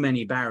so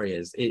many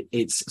barriers.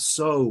 It's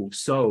so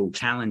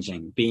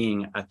challenging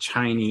being a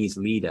Chinese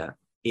leader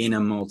in a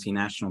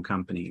multinational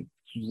company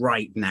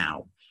right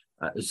now.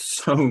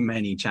 So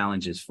many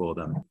challenges for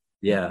them.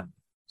 Yeah.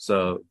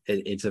 So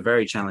it's a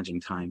very challenging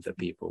time for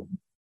people.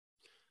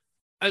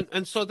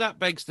 And so that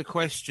begs the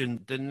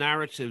question, the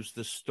narratives,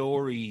 the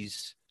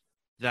stories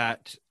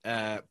that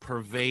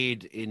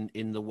pervade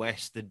in the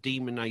West, the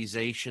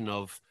demonization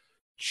of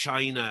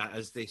China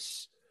as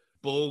this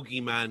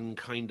bogeyman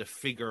kind of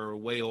figure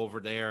way over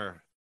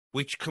there,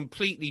 which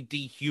completely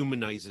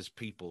dehumanizes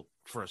people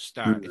for a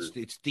start.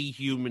 It's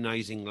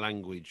dehumanizing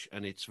language,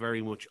 and it's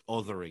very much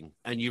othering.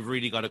 And you've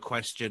really got to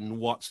question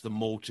what's the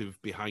motive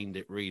behind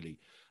it, really.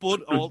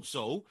 But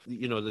also,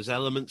 there's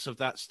elements of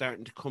that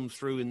starting to come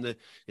through in the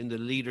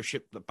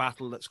leadership, the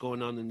battle that's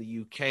going on in the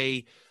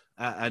UK,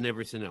 and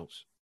everything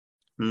else.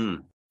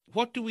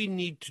 What do we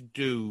need to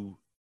do,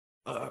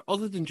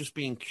 other than just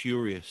being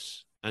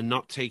curious and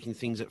not taking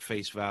things at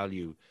face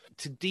value,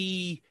 to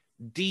de-demonize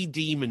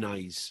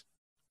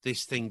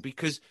this thing?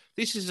 Because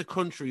this is a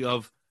country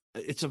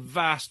it's a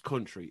vast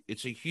country.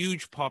 It's a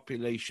huge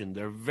population.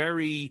 They're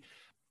very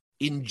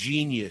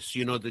ingenious.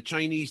 The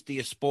Chinese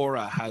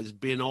diaspora has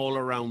been all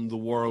around the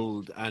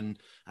world and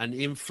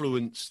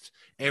influenced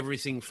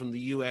everything from the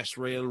US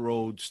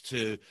railroads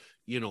to,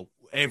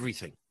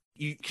 everything.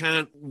 You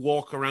can't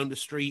walk around the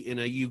street in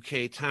a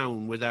UK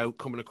town without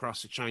coming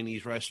across a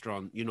Chinese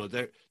restaurant.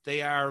 They're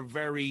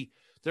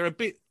a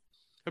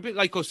bit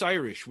like us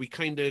Irish. We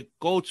kind of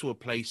go to a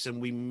place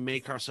and we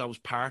make ourselves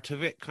part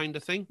of it, kind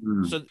of thing.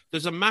 So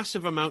there's a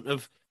massive amount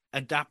of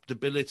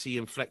adaptability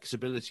and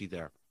flexibility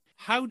there.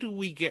 How do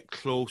we get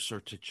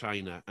closer to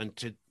China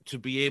and to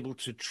be able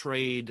to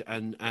trade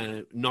and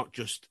not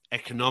just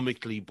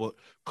economically, but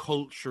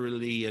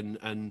culturally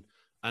and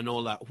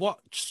all that? What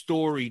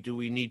story do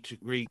we need to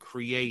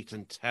recreate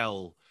and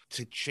tell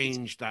to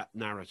change that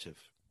narrative?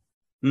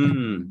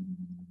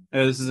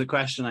 This is a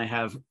question I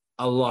have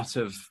a lot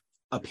of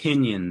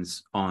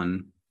opinions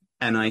on,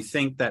 and I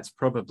think that's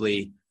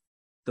probably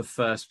the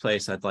first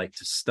place I'd like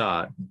to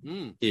start,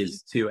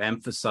 is to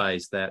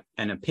emphasize that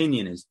an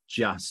opinion is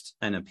just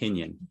an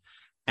opinion.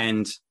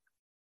 And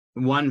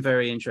one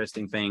very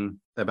interesting thing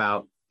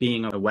about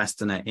being a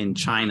Westerner in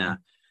China,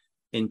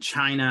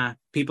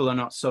 people are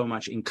not so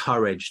much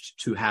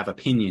encouraged to have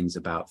opinions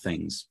about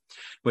things,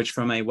 which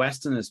from a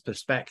Westerner's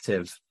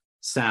perspective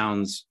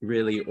sounds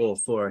really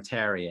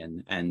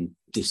authoritarian and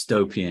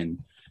dystopian.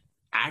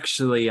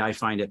 Actually, I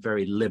find it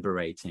very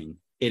liberating.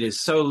 It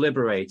is so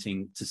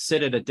liberating to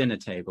sit at a dinner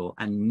table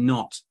and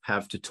not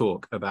have to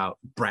talk about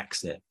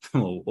Brexit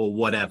or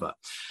whatever,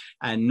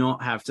 and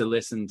not have to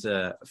listen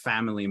to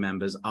family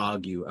members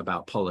argue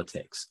about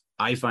politics.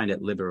 I find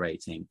it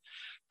liberating.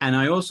 And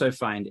I also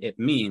find it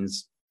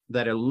means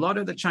that a lot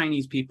of the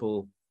Chinese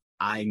people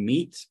I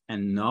meet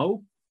and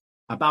know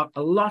about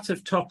a lot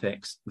of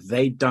topics,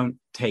 they don't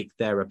take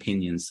their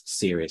opinions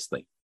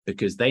seriously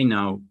because they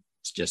know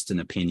it's just an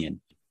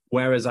opinion.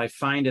 Whereas I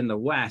find in the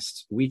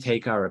West, we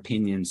take our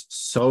opinions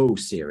so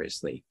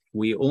seriously.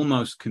 We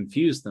almost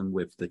confuse them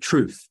with the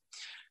truth.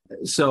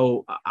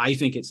 So I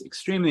think it's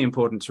extremely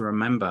important to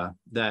remember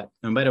that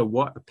no matter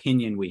what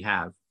opinion we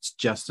have, it's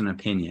just an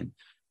opinion.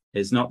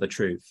 It's not the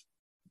truth.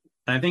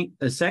 And I think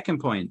the second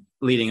point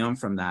leading on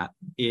from that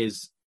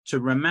is to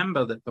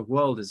remember that the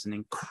world is an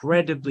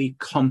incredibly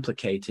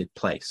complicated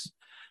place.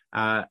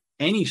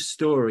 Any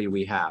story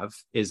we have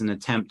is an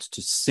attempt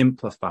to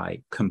simplify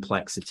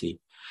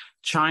complexity.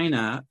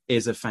 China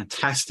is a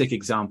fantastic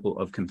example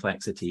of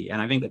complexity.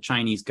 And I think the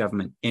Chinese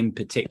government in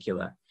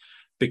particular,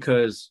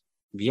 because,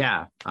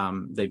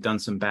 they've done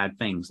some bad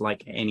things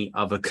like any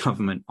other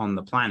government on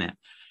the planet.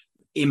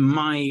 In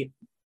my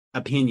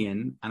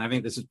opinion, and I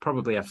think this is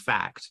probably a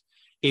fact,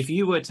 if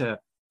you were to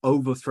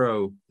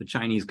overthrow the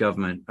Chinese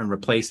government and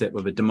replace it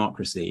with a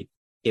democracy,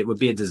 it would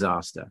be a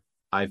disaster.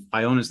 I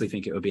honestly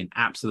think it would be an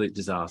absolute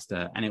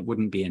disaster, and it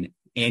wouldn't be in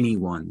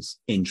anyone's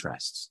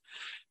interests.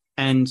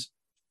 And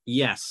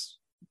yes,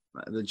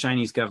 the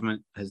Chinese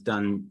government has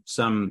done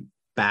some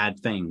bad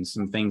things,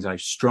 some things I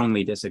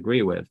strongly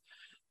disagree with,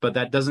 but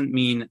that doesn't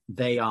mean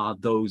they are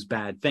those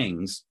bad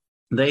things.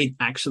 They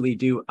actually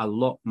do a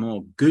lot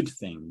more good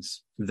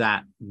things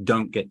that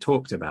don't get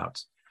talked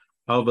about.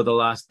 Over the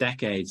last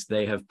decades,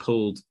 they have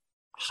pulled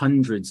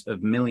hundreds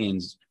of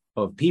millions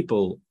of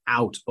people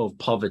out of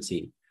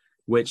poverty,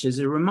 which is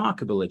a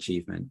remarkable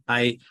achievement.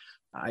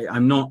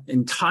 I'm not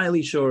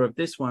entirely sure of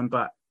this one,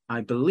 but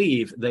I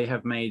believe they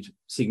have made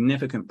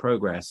significant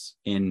progress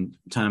in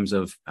terms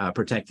of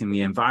protecting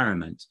the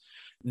environment.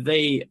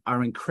 They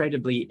are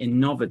incredibly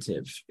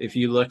innovative. If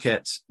you look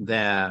at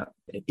their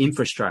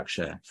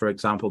infrastructure, for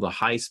example, the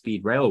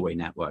high-speed railway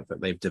network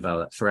that they've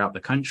developed throughout the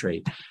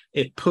country,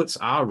 it puts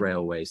our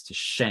railways to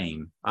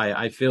shame.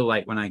 I feel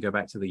like when I go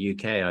back to the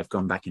UK, I've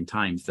gone back in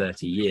time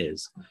 30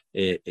 years.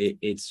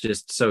 It's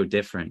just so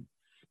different.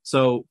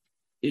 So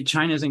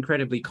China is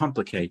incredibly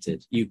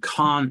complicated. You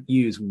can't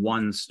use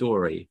one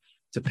story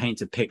to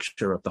paint a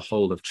picture of the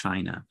whole of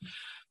China.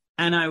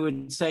 And I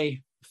would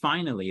say,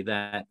 finally,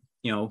 that,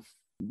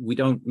 We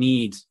don't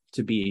need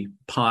to be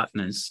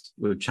partners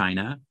with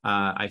China.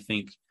 I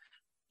think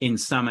in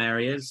some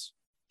areas,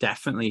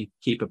 definitely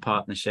keep a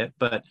partnership.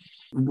 But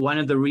one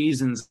of the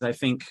reasons I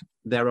think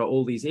there are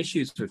all these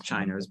issues with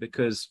China is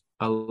because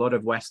a lot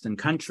of Western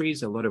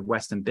countries, a lot of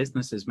Western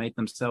businesses made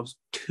themselves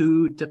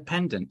too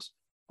dependent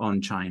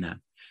on China.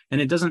 And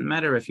it doesn't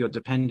matter if you're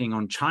depending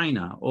on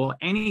China or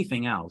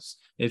anything else.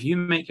 If you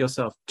make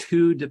yourself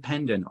too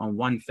dependent on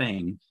one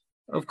thing,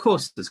 of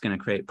course, it's going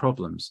to create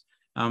problems.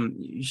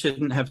 You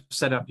shouldn't have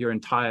set up your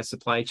entire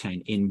supply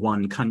chain in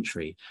one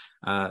country,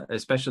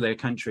 especially a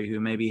country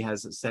who maybe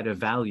has a set of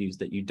values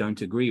that you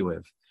don't agree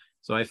with.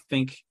 So I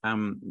think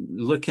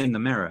look in the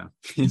mirror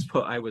is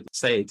what I would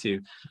say to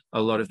a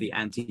lot of the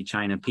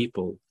anti-China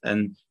people.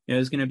 And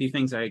there's going to be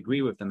things I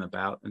agree with them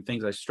about and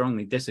things I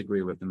strongly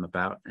disagree with them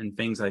about and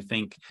things I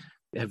think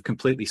have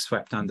completely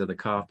swept under the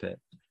carpet.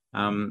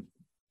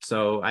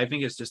 So I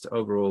think it's just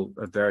overall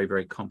a very,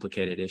 very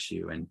complicated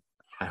issue. And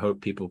I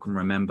hope people can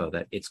remember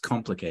that it's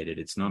complicated.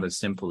 It's not as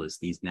simple as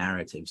these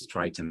narratives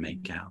try to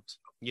make out.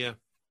 Yeah.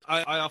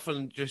 I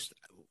often just,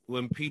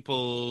 when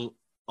people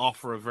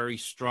offer a very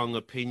strong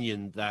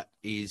opinion that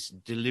is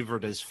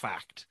delivered as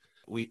fact,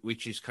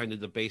 which is kind of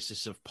the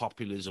basis of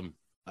populism,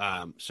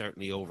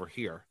 certainly over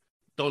here,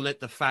 don't let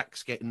the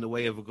facts get in the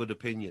way of a good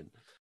opinion.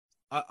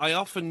 I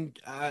often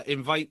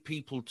invite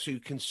people to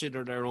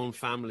consider their own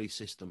family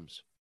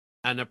systems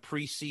and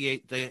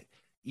appreciate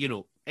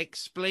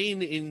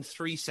explain in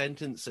 3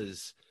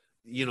 sentences,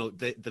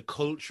 the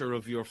culture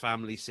of your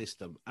family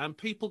system. And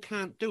people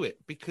can't do it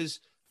because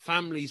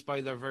families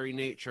by their very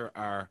nature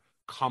are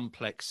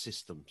complex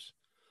systems.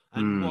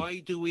 And why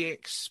do we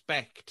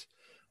expect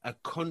a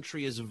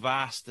country as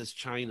vast as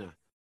China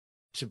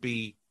to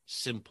be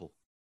simple?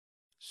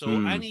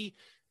 So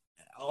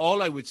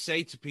all I would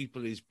say to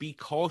people is be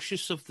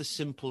cautious of the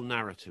simple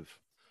narrative,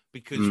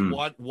 because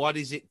what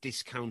is it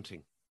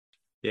discounting?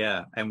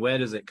 Yeah, and where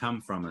does it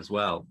come from as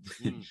well?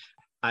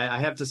 I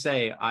have to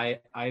say,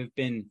 I've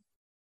been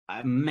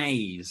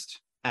amazed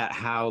at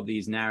how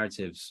these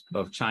narratives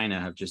of China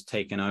have just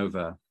taken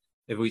over.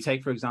 If we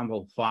take, for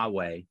example,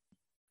 Huawei,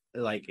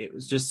 like it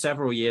was just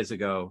several years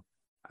ago,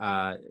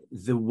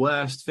 the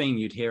worst thing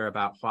you'd hear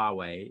about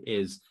Huawei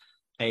is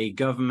a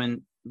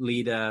government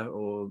leader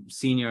or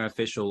senior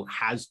official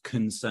has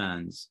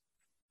concerns.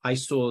 I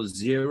saw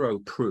zero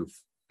proof.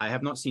 I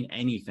have not seen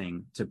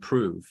anything to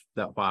prove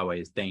that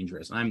Huawei is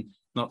dangerous. And I'm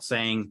not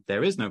saying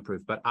there is no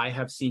proof, but I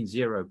have seen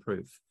zero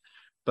proof.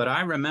 But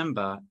I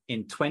remember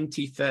in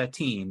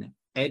 2013,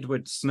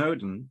 Edward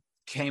Snowden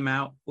came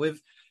out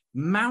with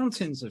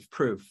mountains of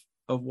proof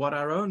of what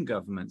our own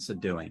governments are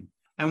doing.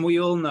 And we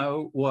all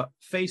know what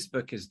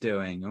Facebook is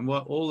doing and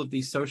what all of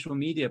these social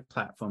media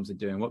platforms are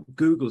doing, what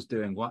Google's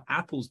doing, what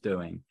Apple's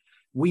doing.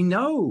 We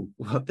know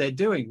what they're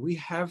doing. We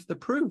have the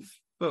proof,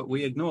 but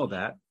we ignore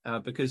that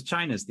because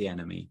China's the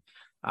enemy.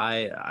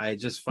 I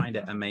just find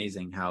it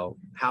amazing how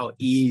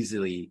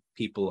easily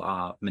people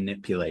are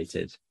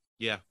manipulated.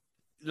 Yeah,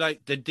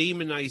 like the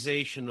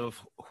demonization of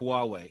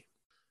Huawei,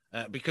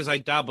 because I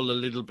dabble a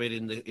little bit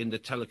in the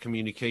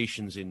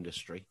telecommunications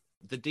industry.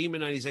 The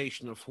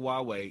demonization of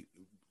Huawei,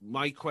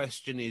 my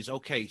question is,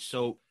 okay,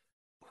 so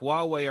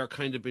Huawei are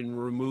kind of been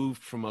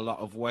removed from a lot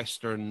of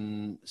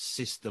Western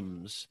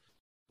systems.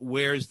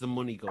 Where's the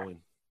money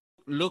going?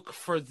 Look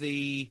for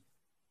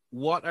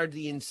what are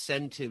the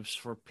incentives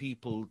for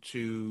people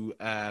to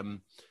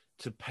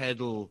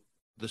peddle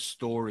the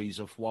stories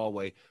of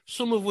Huawei,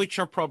 some of which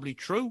are probably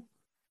true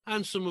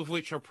and some of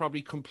which are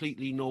probably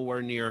completely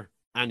nowhere near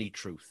any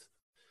truth.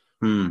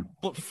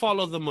 But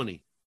follow the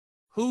money.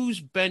 Who's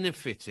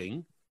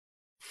benefiting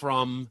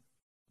from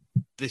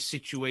the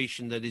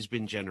situation that has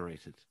been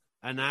generated?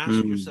 And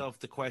ask yourself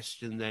the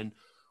question then,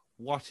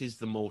 what is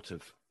the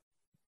motive?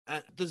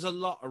 There's a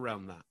lot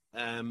around that.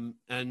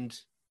 And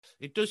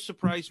it does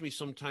surprise me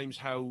sometimes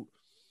how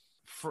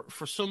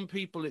for some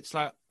people it's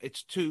like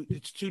it's too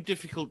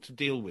difficult to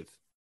deal with.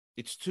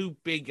 It's too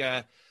big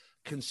a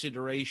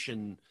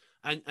consideration.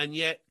 And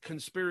yet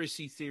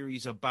conspiracy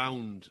theories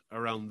abound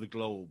around the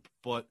globe.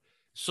 But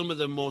some of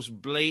the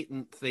most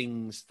blatant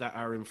things that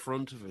are in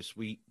front of us,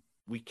 we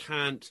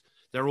can't,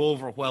 they're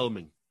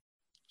overwhelming.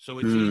 So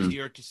it's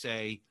easier to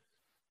say,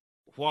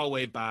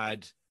 Huawei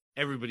bad,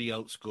 everybody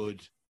else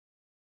good,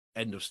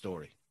 end of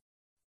story.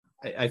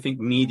 I think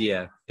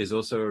media is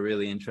also a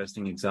really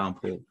interesting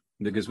example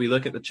because we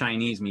look at the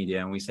Chinese media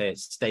and we say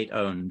it's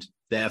state-owned,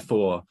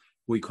 therefore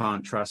we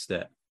can't trust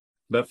it.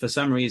 But for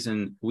some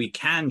reason, we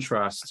can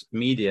trust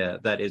media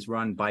that is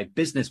run by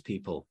business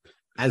people,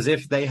 as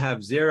if they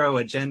have zero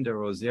agenda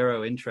or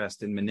zero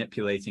interest in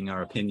manipulating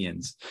our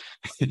opinions.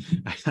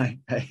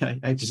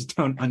 I just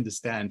don't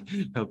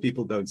understand how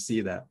people don't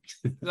see that.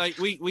 Like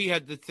we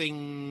had the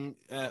thing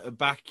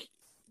back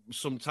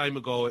some time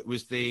ago. It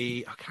was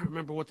I can't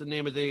remember what the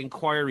name of the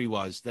inquiry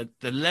was,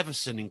 the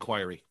Leveson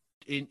inquiry.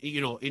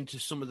 Into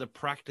some of the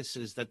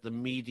practices that the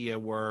media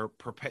were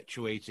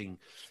perpetuating,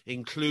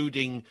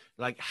 including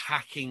like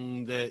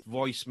hacking the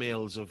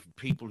voicemails of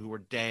people who were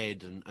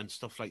dead and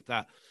stuff like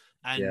that.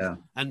 Yeah.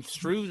 And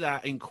through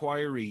that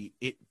inquiry,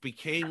 it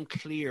became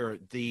clear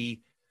the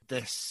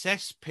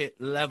cesspit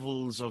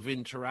levels of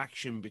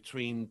interaction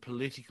between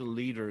political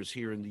leaders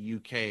here in the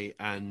UK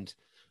and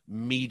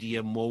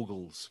media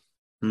moguls.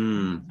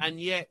 Mm. And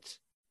yet,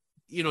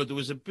 you know, there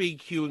was a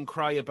big hue and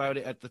cry about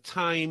it at the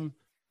time,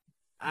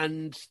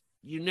 and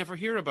you never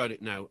hear about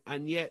it now.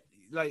 And yet,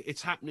 like,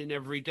 it's happening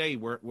every day.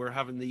 We're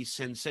having these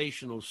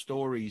sensational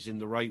stories in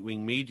the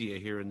right-wing media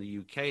here in the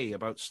UK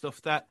about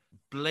stuff that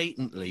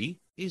blatantly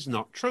is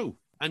not true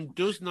and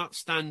does not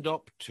stand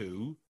up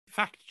to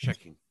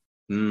fact-checking.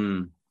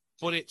 Mm.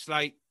 But it's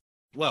like,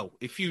 well,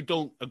 if you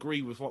don't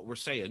agree with what we're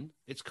saying,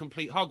 it's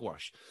complete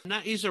hogwash. And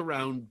that is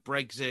around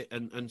Brexit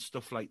and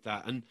stuff like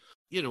that. And,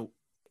 you know,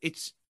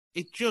 it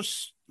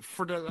just,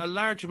 for a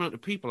large amount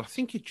of people, I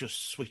think it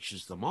just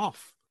switches them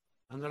off.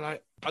 And they're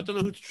like, I don't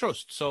know who to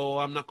trust, so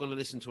I'm not going to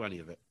listen to any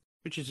of it,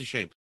 which is a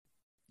shame.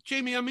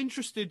 Jamie, I'm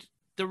interested,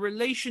 the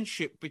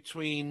relationship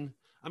between,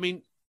 I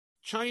mean,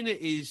 China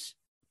is,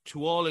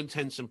 to all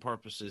intents and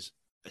purposes,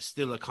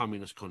 still a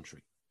communist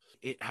country.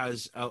 It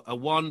has a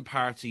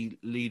one-party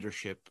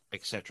leadership,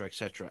 etc.,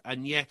 etc.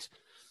 And yet,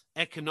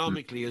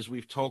 economically, as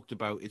we've talked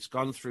about, it's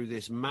gone through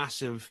this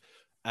massive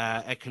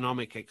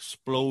economic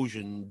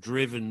explosion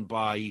driven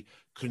by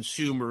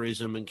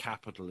consumerism and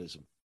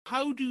capitalism.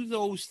 How do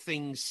those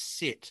things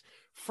sit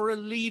for a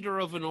leader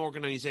of an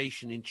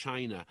organization in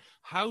China?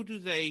 How do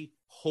they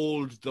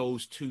hold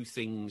those two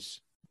things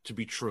to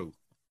be true?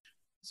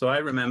 So I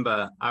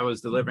remember I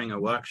was delivering a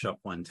workshop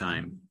one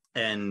time,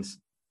 and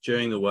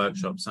during the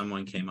workshop,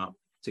 someone came up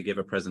to give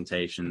a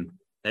presentation.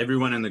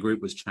 Everyone in the group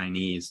was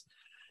Chinese.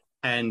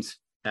 And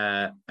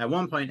at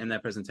one point in their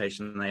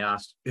presentation, they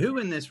asked, who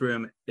in this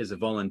room is a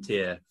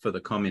volunteer for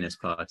the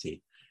Communist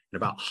Party?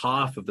 And about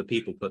half of the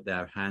people put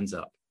their hands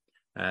up.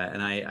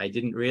 And I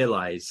didn't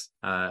realize,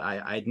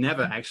 I'd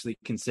never actually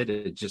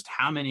considered just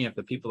how many of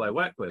the people I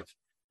work with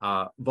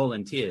are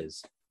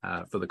volunteers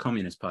for the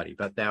Communist Party,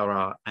 but there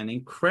are an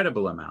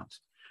incredible amount.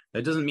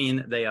 That doesn't mean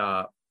that they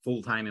are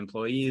full-time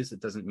employees.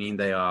 It doesn't mean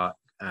they are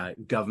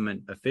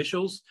government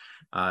officials.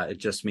 It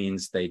just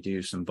means they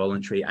do some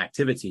voluntary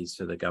activities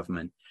for the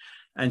government.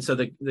 And so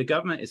the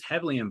government is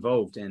heavily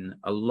involved in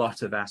a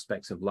lot of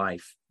aspects of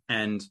life.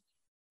 And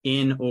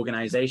in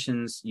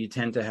organizations, you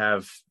tend to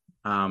have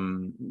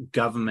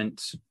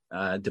government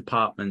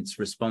departments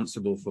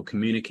responsible for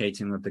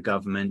communicating with the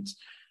government.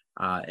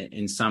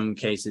 In some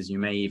cases, you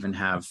may even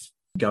have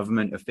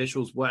government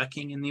officials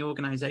working in the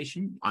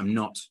organization. I'm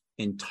not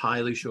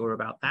entirely sure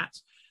about that,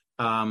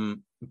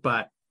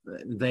 but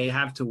they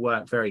have to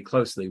work very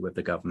closely with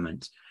the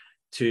government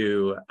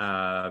to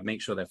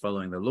make sure they're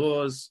following the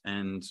laws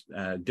and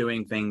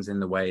doing things in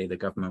the way the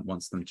government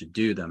wants them to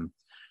do them.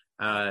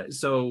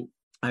 So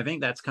I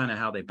think that's kind of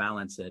how they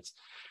balance it.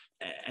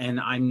 And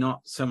I'm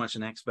not so much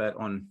an expert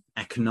on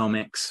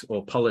economics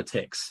or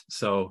politics,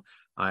 so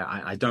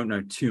I don't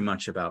know too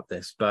much about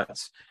this, but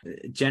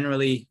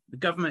generally the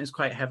government is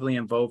quite heavily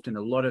involved in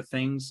a lot of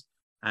things.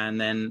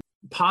 And then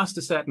past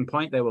a certain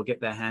point, they will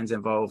get their hands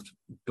involved.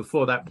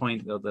 Before that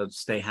point, they'll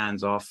stay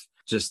hands off,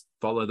 just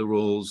follow the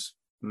rules,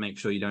 make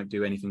sure you don't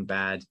do anything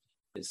bad.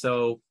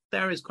 So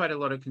there is quite a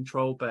lot of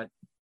control, but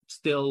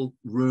still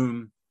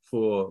room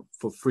for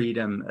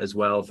freedom as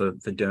well, for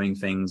doing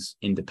things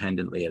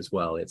independently as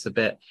well. It's a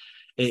bit,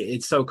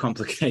 it's so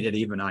complicated,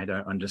 even I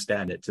don't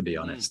understand it, to be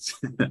honest.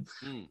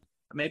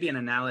 Maybe an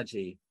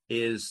analogy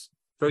is,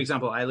 for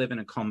example, I live in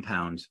a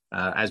compound,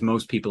 as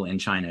most people in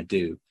China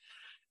do.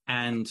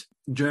 And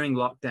during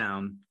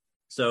lockdown,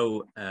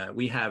 so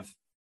we have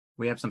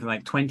something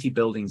like 20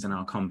 buildings in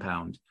our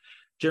compound.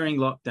 During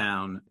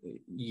lockdown,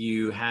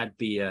 you had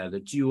the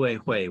Juwei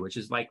Hui, which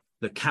is like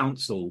the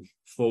council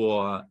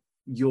for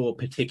your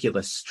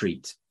particular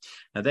street.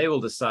 Now, they will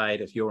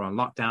decide if you're on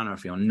lockdown or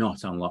if you're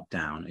not on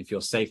lockdown, if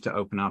you're safe to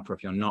open up or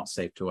if you're not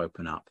safe to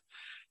open up.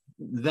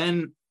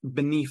 Then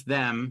beneath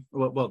them,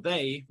 well,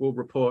 they will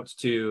report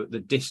to the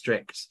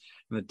district,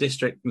 and the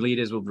district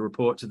leaders will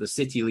report to the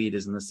city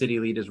leaders, and the city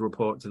leaders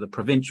report to the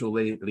provincial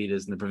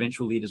leaders, and the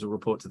provincial leaders will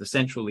report to the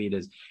central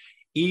leaders.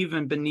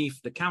 Even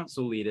beneath the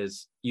council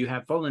leaders, you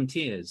have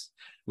volunteers.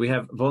 We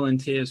have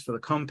volunteers for the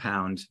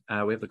compound.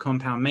 We have the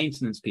compound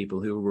maintenance people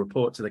who will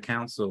report to the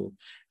council.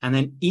 And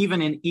then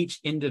even in each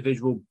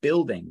individual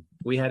building,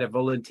 we had a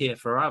volunteer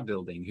for our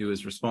building who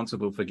was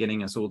responsible for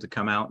getting us all to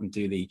come out and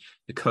do the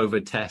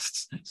COVID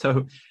tests.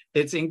 So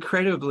it's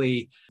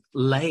incredibly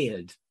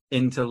layered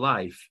into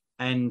life.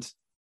 And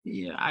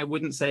yeah, I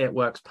wouldn't say it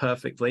works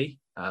perfectly,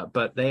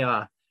 but they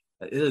are.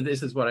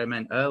 This is what I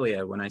meant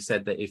earlier when I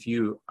said that if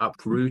you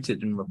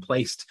uprooted and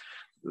replaced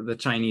the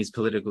Chinese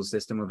political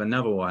system with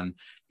another one,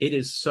 it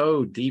is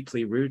so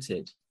deeply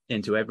rooted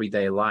into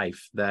everyday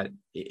life that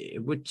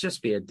it would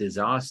just be a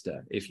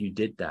disaster if you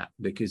did that,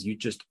 because you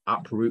just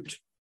uproot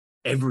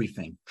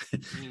everything.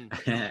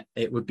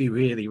 It would be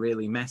really,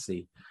 really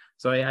messy.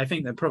 So I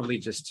think they're probably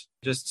just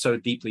so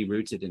deeply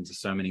rooted into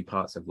so many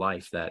parts of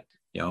life that,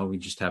 you know, we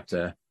just have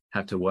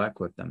to work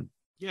with them.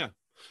 Yeah.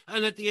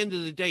 And at the end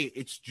of the day,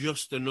 it's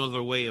just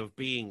another way of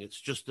being. It's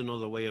just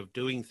another way of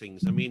doing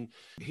things. I mean,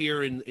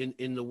 here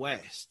in the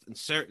West, and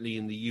certainly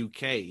in the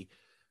UK,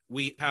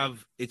 we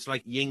have, it's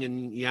like yin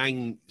and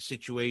yang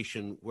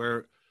situation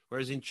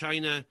whereas in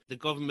China, the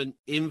government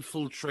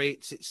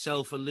infiltrates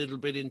itself a little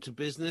bit into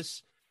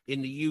business.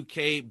 In the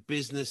UK,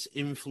 business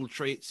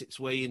infiltrates its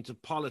way into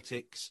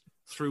politics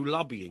through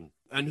lobbying.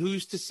 And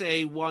who's to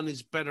say one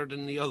is better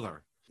than the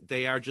other?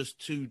 They are just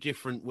two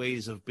different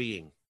ways of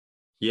being.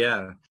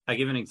 Yeah, I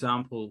give an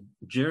example.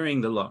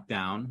 During the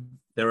lockdown,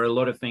 there are a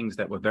lot of things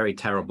that were very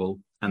terrible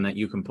and that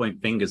you can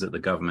point fingers at the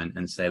government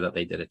and say that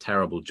they did a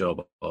terrible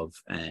job of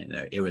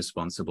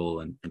irresponsible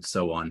and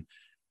so on.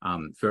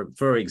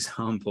 For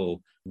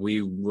example,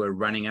 we were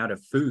running out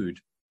of food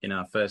in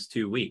our first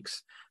 2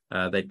 weeks.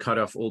 They'd cut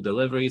off all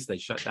deliveries, they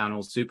shut down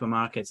all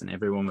supermarkets, and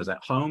everyone was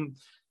at home.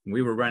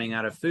 We were running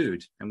out of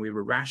food and we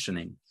were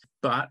rationing.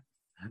 But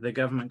the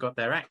government got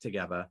their act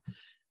together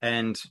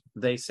and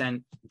they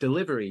sent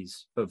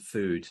deliveries of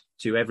food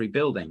to every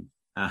building.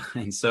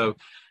 And so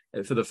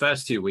for the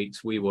first 2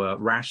 weeks, we were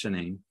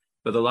rationing.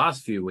 For the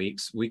last few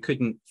weeks, we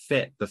couldn't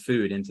fit the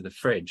food into the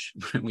fridge.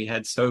 We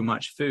had so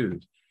much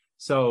food.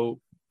 So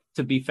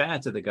to be fair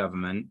to the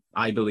government,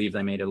 I believe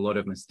they made a lot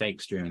of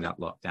mistakes during that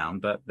lockdown,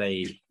 but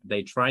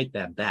they tried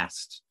their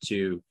best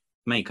to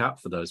make up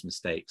for those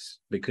mistakes,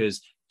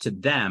 because to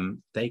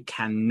them, they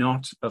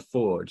cannot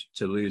afford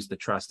to lose the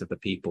trust of the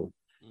people.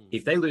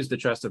 If they lose the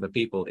trust of the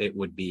people, it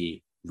would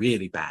be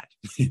really bad,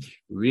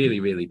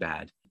 really, really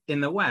bad. In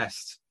the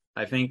West,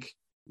 I think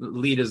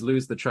leaders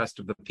lose the trust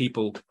of the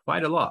people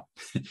quite a lot.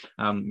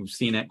 We've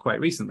seen it quite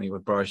recently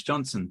with Boris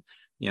Johnson.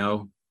 You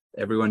know,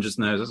 everyone just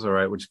knows it's all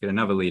right, we'll just get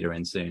another leader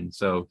in soon.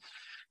 So,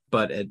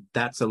 but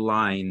that's a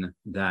line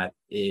that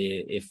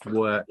if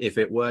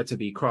it were to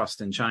be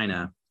crossed in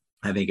China,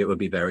 I think it would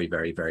be very,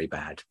 very, very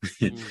bad.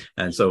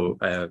 And so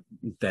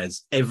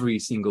there's every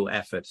single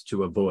effort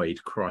to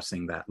avoid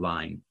crossing that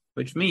line,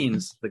 which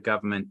means the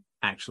government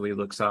actually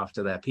looks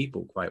after their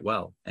people quite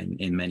well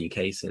in many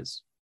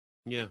cases.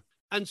 Yeah.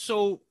 And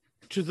so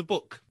to the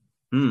book,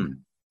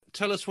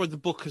 tell us where the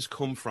book has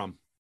come from.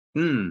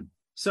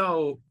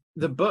 So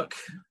the book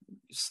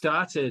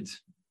started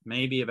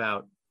maybe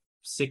about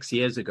 6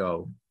 years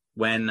ago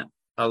when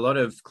a lot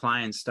of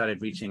clients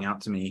started reaching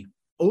out to me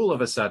all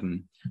of a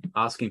sudden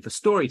asking for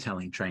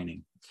storytelling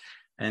training.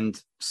 And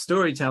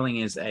storytelling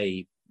is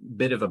a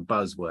bit of a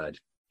buzzword,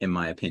 in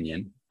my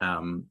opinion.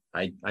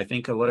 I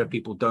think a lot of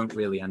people don't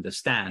really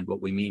understand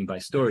what we mean by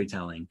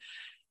storytelling.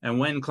 And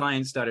when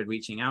clients started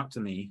reaching out to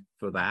me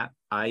for that,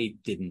 I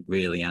didn't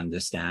really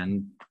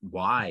understand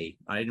why.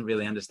 I didn't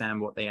really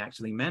understand what they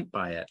actually meant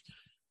by it.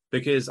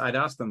 Because I'd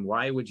ask them,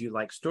 why would you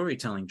like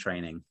storytelling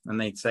training? And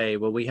they'd say,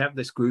 well, we have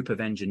this group of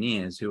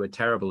engineers who are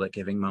terrible at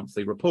giving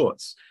monthly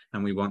reports,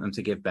 and we want them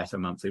to give better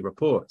monthly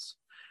reports.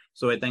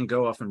 So I'd then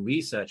go off and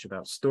research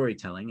about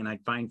storytelling, and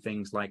I'd find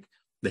things like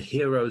the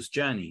hero's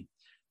journey,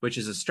 which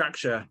is a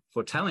structure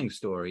for telling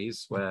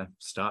stories where it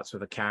starts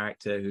with a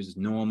character who's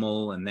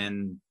normal, and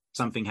then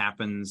something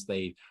happens,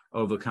 they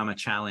overcome a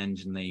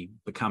challenge, and they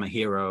become a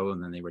hero,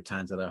 and then they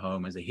return to their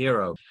home as a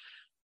hero.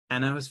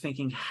 And I was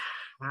thinking,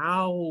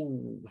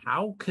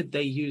 how could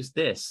they use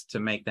this to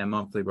make their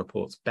monthly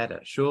reports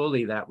better?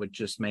 Surely that would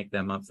just make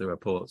their monthly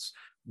reports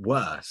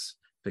worse,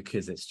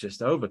 because it's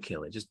just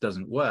overkill. It just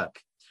doesn't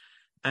work.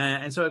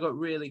 And so I got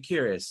really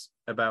curious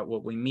about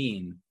what we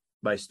mean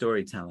by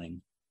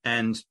storytelling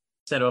and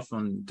set off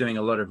on doing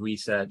a lot of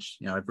research.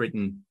 You know, I've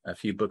written a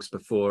few books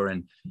before,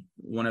 and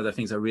one of the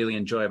things I really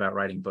enjoy about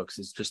writing books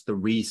is just the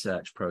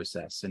research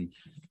process. And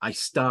I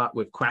start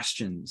with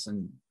questions.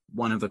 And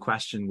one of the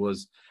questions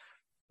was,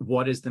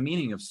 what is the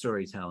meaning of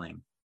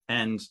storytelling?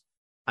 And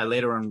I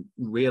later on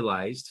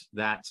realized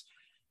that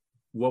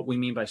what we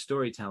mean by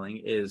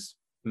storytelling is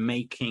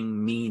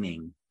making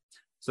meaning.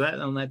 So that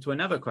then led to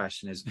another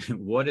question is,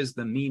 what is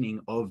the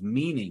meaning of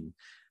meaning?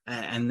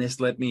 And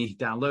this led me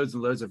down loads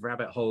and loads of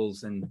rabbit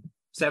holes. And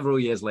several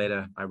years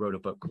later, I wrote a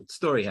book called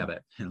Story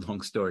Habit, and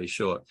long story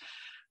short.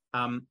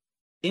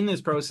 In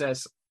this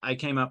process, I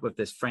came up with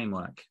this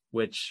framework,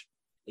 which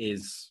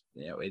is,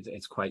 you know,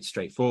 it's quite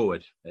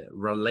straightforward.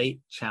 Relate,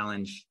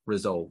 challenge,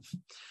 resolve.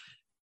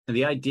 And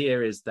the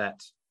idea is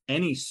that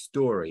any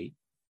story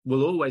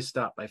will always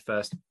start by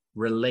first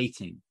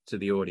relating to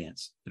the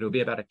audience. It'll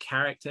be about a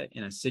character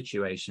in a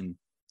situation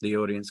the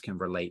audience can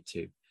relate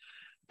to.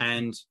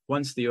 And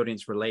once the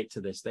audience relate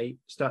to this, they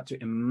start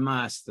to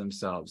immerse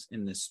themselves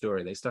in this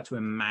story. They start to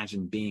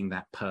imagine being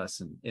that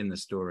person in the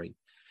story.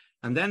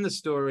 And then the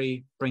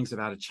story brings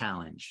about a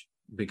challenge,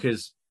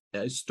 because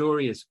a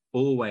story is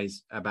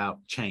always about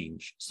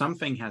change.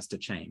 Something has to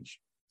change.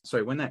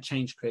 So when that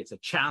change creates a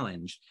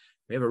challenge,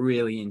 we have a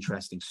really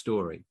interesting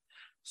story.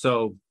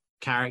 So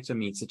character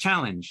meets a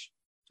challenge.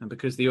 And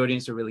because the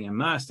audience are really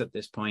immersed at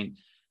this point,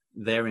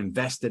 they're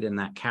invested in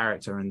that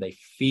character and they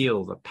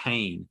feel the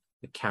pain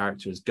the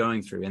character is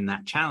going through in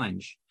that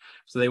challenge.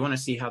 So they want to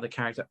see how the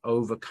character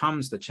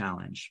overcomes the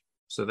challenge.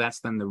 So that's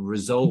then the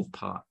resolve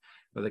part,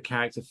 where the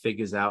character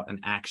figures out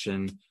an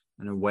action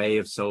and a way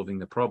of solving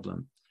the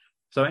problem.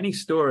 So any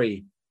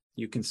story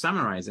you can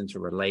summarize into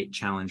relate,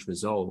 challenge,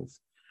 resolve.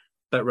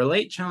 But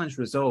relate, challenge,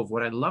 resolve,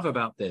 what I love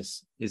about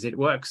this is it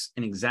works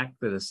in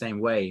exactly the same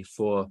way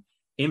for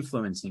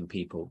influencing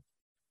people.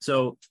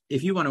 So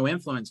if you want to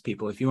influence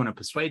people, if you want to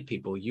persuade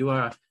people, you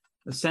are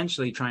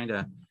essentially trying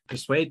to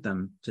persuade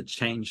them to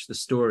change the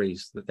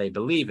stories that they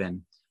believe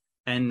in.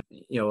 And,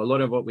 a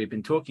lot of what we've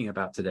been talking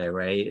about today,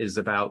 Ray, is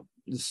about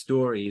the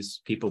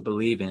stories people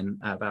believe in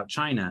about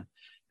China.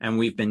 And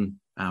we've been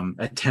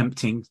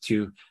attempting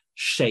to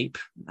shape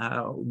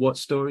what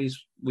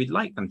stories we'd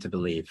like them to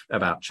believe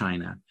about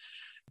China.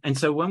 And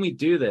so when we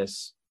do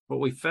this, what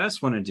we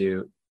first want to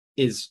do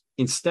is,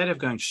 instead of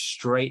going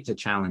straight to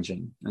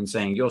challenging and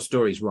saying, your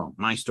story's wrong,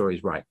 my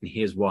story's right, and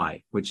here's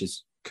why, which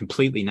is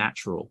completely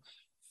natural,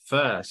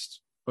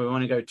 first, we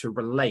want to go to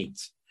relate.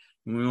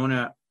 And we want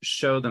to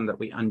show them that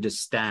we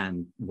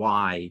understand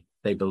why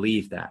they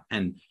believe that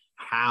and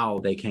how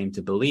they came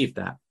to believe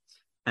that.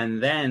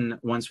 And then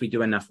once we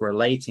do enough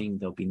relating,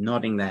 they'll be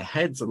nodding their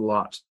heads a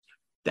lot.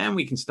 Then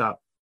we can start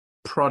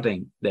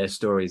prodding their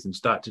stories and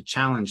start to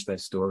challenge their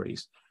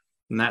stories.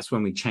 And that's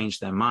when we change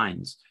their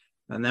minds.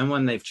 And then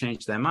when they've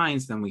changed their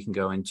minds, then we can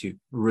go into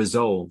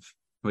resolve,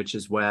 which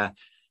is where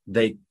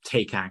they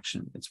take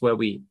action. It's where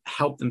we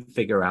help them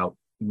figure out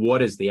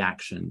what is the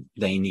action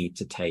they need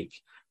to take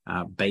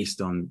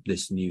based on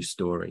this new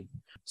story.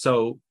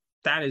 So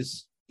that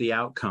is the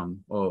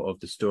outcome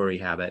of the story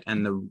habit.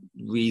 And the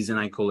reason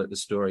I call it the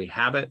story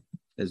habit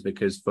is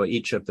because for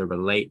each of the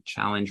relate,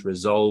 challenge,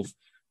 resolve,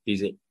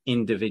 these are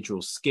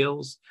individual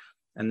skills.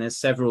 And there's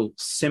several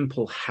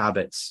simple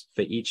habits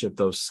for each of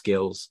those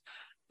skills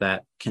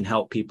that can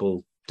help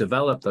people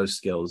develop those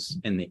skills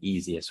in the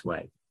easiest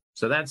way.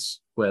 So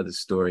that's where the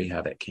story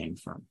habit came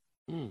from.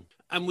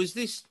 And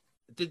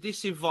did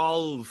this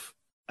evolve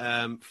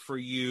for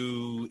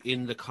you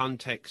in the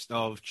context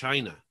of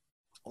China,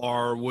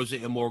 or was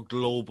it a more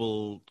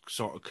global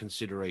sort of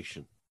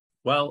consideration?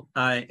 Well,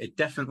 it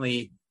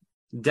definitely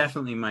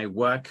my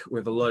work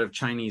with a lot of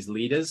Chinese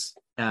leaders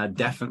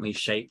definitely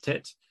shaped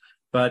it.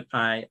 But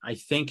I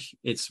think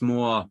it's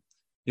more,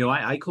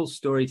 I call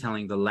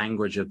storytelling the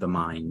language of the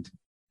mind.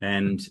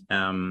 And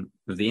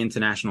with the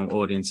international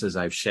audiences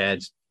I've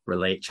shared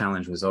relate,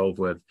 challenge, resolve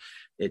with,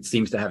 it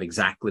seems to have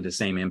exactly the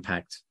same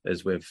impact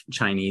as with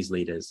Chinese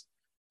leaders.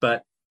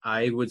 But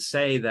I would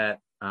say that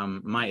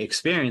my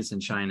experience in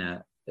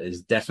China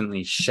has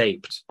definitely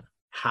shaped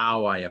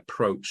how I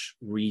approach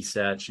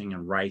researching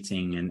and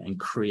writing and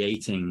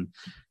creating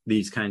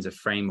these kinds of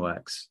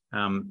frameworks.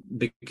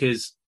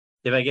 Because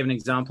if I give an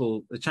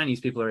example, the Chinese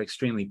people are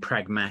extremely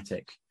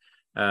pragmatic,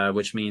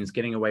 which means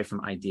getting away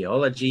from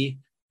ideology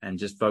and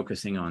just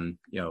focusing on,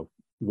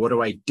 what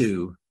do I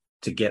do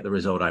to get the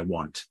result I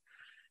want?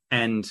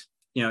 And,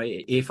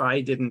 if I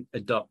didn't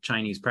adopt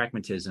Chinese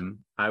pragmatism,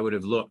 I would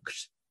have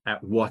looked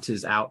at what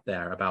is out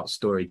there about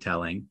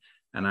storytelling,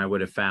 and I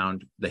would have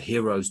found the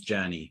hero's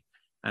journey.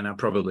 And I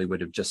probably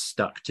would have just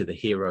stuck to the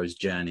hero's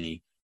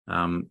journey,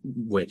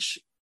 which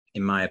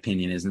in my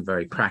opinion, isn't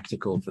very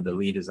practical for the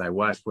leaders I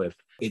work with.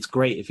 It's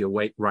great if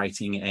you're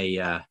writing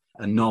a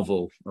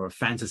novel or a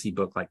fantasy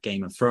book like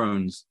Game of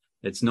Thrones.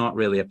 It's not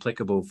really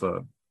applicable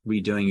for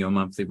redoing your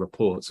monthly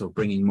reports or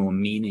bringing more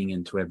meaning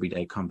into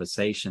everyday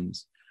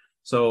conversations.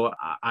 So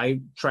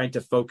I tried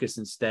to focus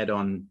instead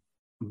on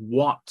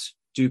what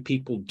do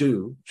people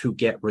do to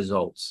get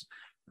results?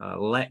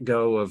 Let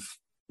go of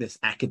this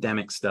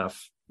academic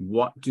stuff.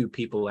 What do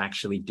people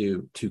actually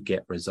do to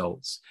get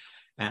results?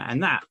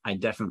 And that I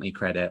definitely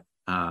credit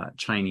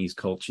Chinese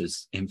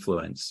culture's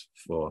influence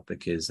for,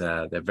 because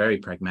they're very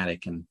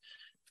pragmatic, and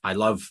I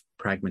love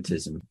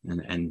pragmatism.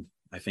 And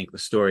I think the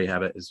story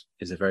habit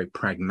is a very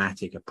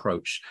pragmatic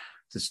approach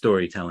to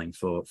storytelling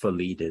for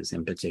leaders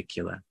in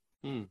particular.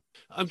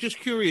 I'm just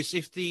curious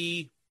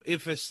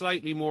if a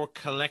slightly more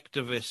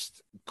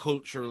collectivist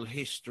cultural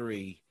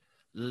history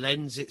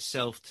lends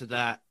itself to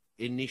that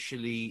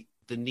initially,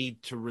 the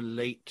need to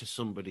relate to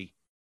somebody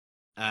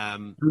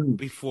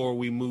before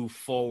we move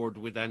forward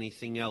with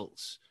anything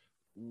else.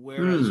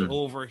 Whereas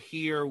over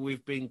here,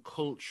 we've been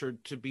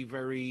cultured to be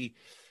very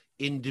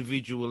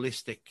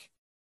individualistic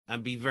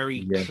and be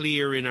very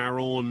clear in our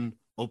own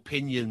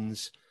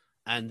opinions,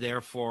 and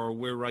therefore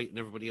we're right and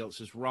everybody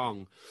else is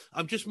wrong.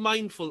 I'm just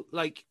mindful,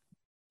 like,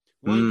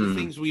 one of the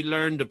things we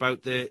learned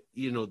about the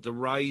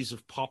rise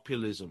of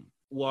populism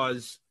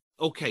was,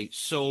 okay,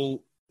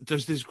 so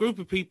there's this group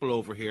of people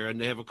over here and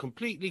they have a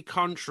completely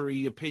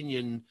contrary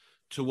opinion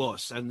to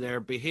us, and their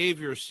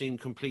behaviors seem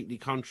completely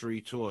contrary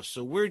to us.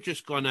 So we're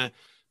just going to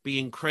be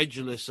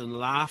incredulous and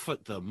laugh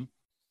at them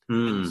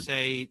and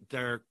say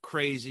they're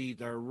crazy,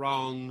 they're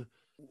wrong,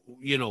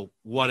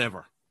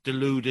 whatever,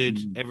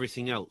 deluded,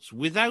 everything else,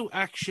 without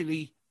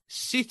actually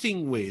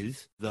sitting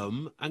with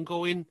them and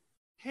going,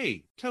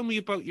 hey, tell me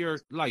about your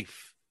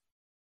life,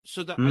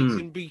 so that I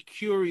can be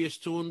curious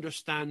to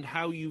understand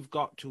how you've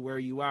got to where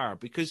you are.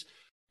 Because,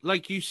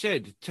 like you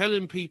said,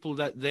 telling people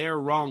that they're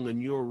wrong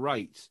and you're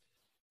right,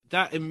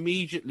 that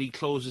immediately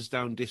closes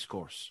down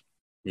discourse.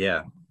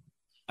 Yeah.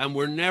 And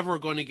we're never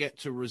going to get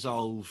to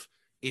resolve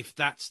if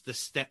that's the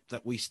step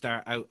that we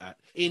start out at.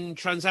 In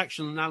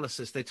transactional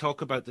analysis, they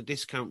talk about the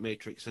discount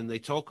matrix, and they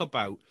talk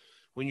about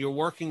when you're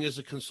working as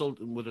a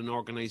consultant with an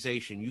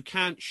organization, you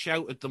can't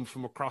shout at them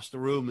from across the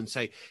room and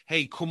say,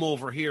 hey, come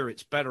over here,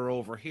 it's better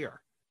over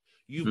here.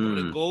 You've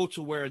got to go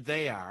to where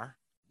they are,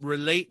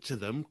 relate to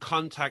them,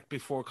 contact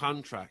before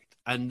contract,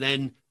 and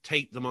then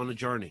take them on a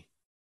journey.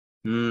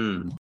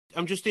 I'm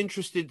just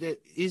interested,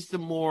 that is the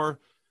more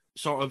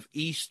sort of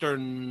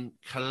Eastern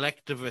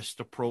collectivist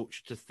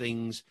approach to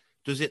things,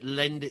 does it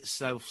lend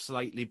itself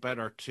slightly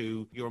better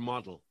to your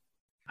model?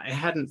 I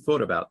hadn't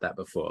thought about that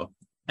before.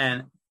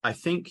 And I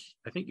think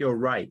you're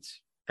right,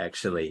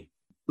 actually.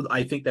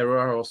 I think there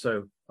are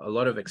also a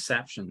lot of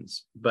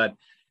exceptions, but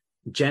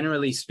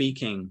generally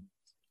speaking,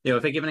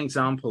 if I give an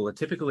example, a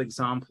typical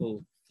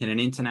example in an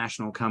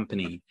international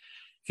company,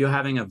 if you're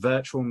having a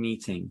virtual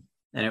meeting,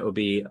 and it will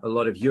be a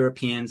lot of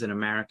Europeans and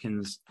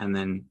Americans and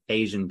then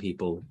Asian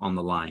people on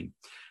the line,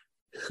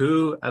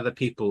 who are the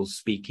people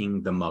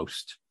speaking the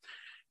most?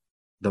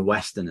 The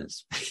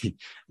Westerners.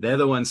 They're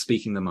the ones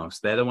speaking the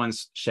most. They're the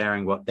ones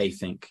sharing what they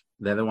think.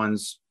 They're the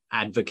ones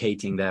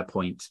advocating their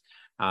point.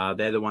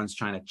 They're the ones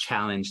trying to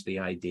challenge the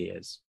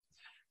ideas.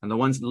 And the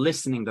ones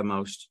listening the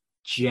most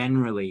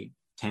generally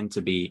tend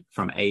to be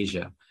from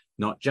Asia,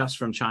 not just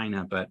from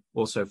China, but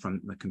also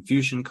from the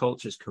Confucian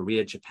cultures,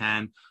 Korea,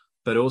 Japan,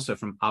 but also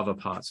from other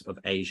parts of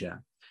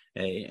Asia.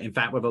 In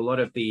fact, with a lot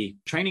of the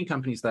training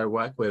companies that I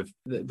work with,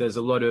 there's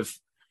a lot of,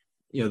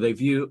 they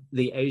view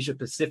the Asia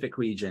Pacific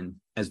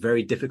region as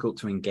very difficult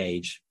to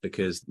engage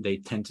because they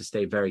tend to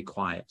stay very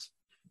quiet.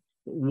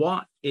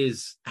 What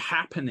is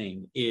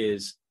happening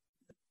is,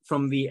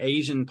 from the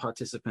Asian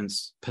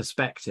participants'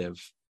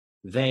 perspective,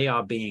 they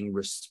are being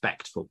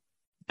respectful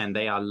and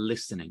they are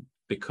listening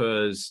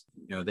because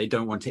they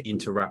don't want to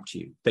interrupt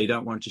you. They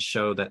don't want to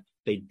show that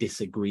they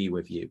disagree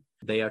with you.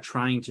 They are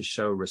trying to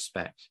show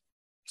respect.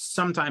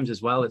 Sometimes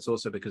as well, it's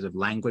also because of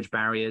language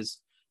barriers.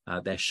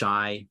 They're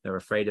shy. They're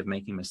afraid of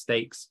making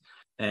mistakes.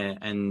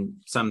 And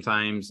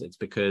sometimes it's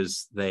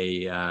because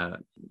they're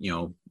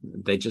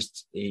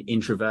just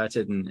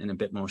introverted and a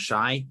bit more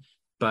shy.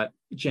 But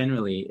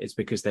generally, it's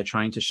because they're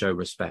trying to show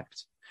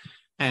respect.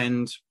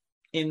 And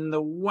in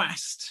the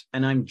West,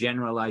 and I'm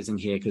generalizing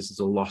here because there's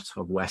a lot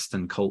of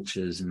Western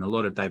cultures and a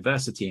lot of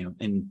diversity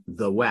in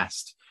the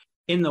West.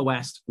 In the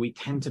West, we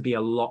tend to be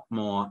a lot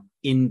more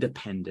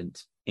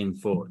independent in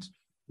thought.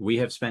 We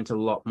have spent a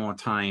lot more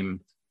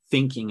time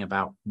thinking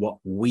about what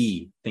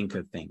we think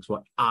of things,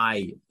 what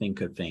I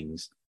think of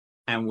things.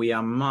 And we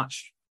are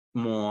much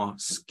more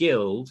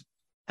skilled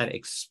at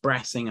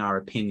expressing our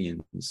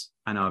opinions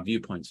and our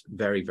viewpoints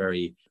very,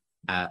 very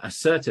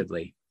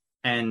assertively.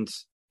 And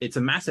it's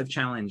a massive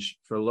challenge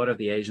for a lot of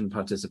the Asian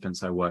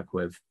participants I work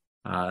with.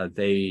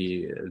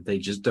 They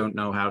just don't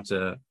know how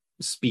to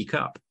speak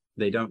up.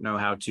 They don't know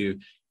how to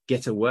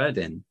get a word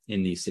in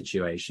these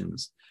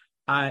situations.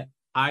 I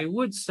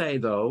would say,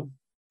 though,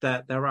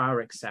 that there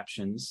are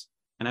exceptions.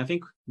 And I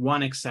think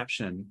one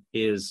exception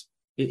is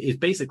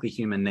basically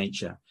human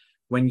nature.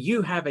 When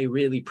you have a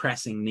really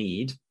pressing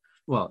need,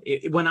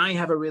 when I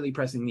have a really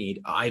pressing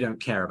need, I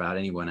don't care about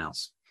anyone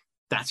else.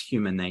 That's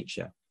human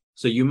nature.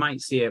 So you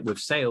might see it with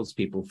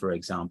salespeople, for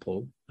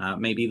example,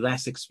 maybe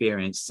less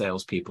experienced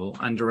salespeople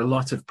under a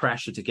lot of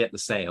pressure to get the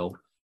sale.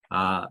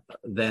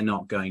 They're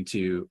not going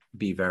to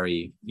be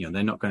very,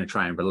 they're not going to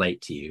try and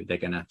relate to you. They're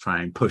going to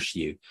try and push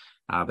you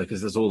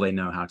because that's all they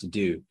know how to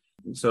do.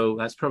 So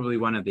that's probably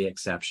one of the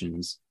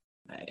exceptions.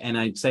 And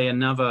I'd say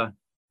another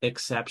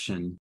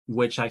exception,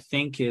 which I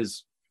think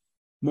is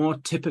more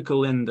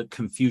typical in the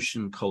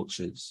Confucian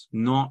cultures,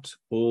 not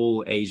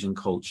all Asian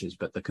cultures,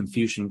 but the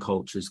Confucian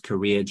cultures,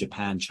 Korea,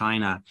 Japan,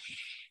 China,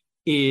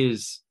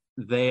 is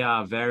they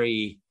are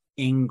very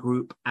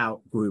in-group,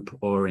 out-group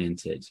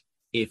oriented.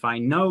 If I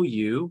know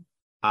you,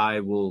 I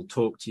will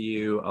talk to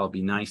you. I'll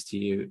be nice to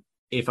you.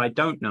 If I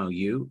don't know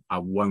you, I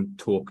won't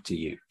talk to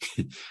you.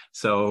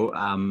 So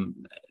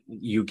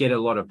you get a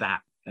lot of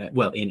that.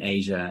 In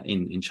Asia,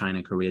 in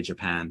China, Korea,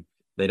 Japan,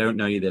 they don't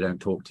know you. They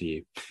don't talk to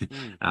you.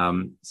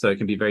 So it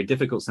can be very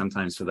difficult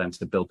sometimes for them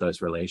to build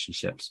those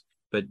relationships.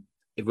 But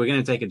if we're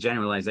going to take a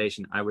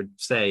generalization, I would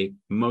say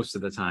most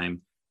of the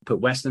time, put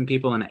Western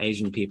people and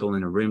Asian people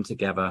in a room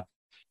together.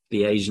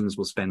 The Asians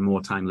will spend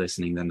more time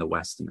listening than the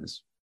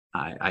Westerners.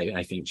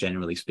 I think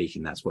generally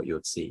speaking, that's what you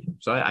would see.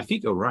 So I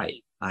think you're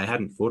right. I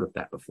hadn't thought of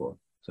that before.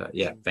 So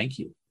yeah, thank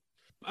you.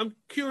 I'm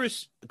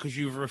curious because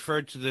you've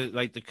referred to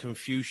the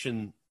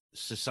Confucian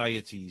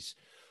societies.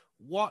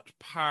 What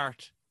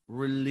part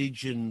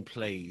religion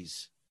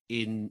plays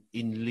in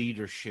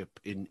leadership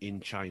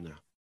in China?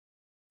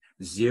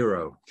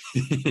 Zero.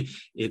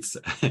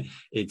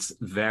 It's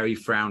very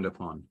frowned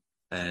upon.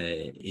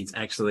 It's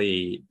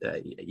actually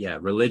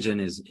religion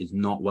is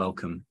not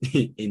welcome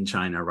in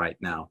China right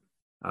now.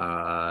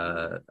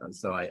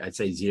 So I'd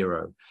say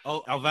zero.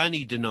 Oh, of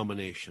any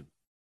denomination?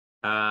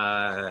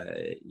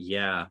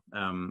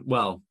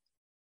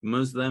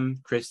 Muslim,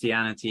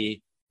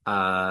 Christianity,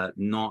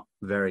 not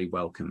very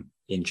welcome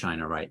in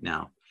China right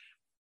now.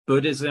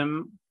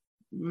 Buddhism,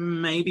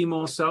 maybe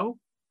more so.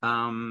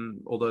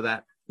 although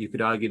that you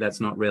could argue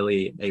that's not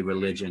really a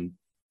religion.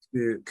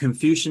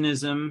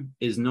 Confucianism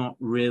is not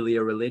really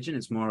a religion.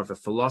 It's more of a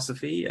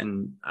philosophy.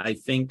 And I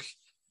think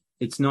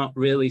it's not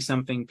really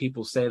something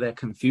people say they're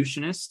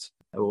Confucianist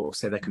or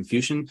say they're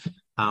Confucian,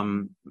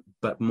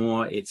 but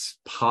more it's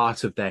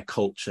part of their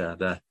culture.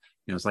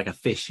 It's like a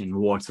fish in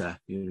water.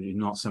 You're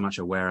not so much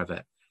aware of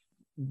it.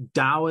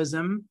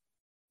 Taoism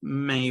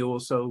may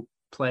also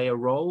play a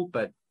role,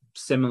 but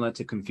similar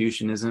to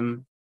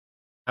Confucianism,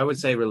 I would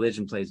say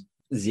religion plays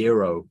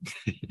zero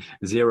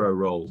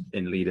role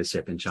in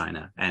leadership in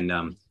China.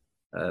 And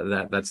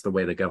that's the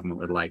way the government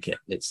would like it,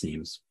 it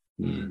seems.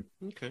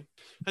 Okay.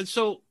 And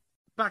so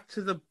back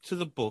to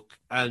the book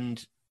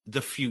and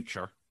the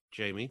future,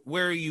 Jamie.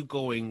 Where are you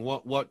going?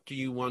 What do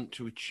you want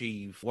to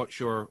achieve? What's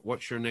your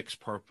next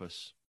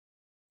purpose?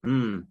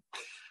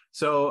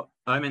 So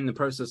I'm in the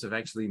process of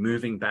actually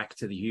moving back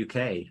to the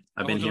UK.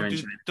 I've been here in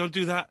China. Don't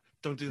do that.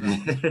 Don't do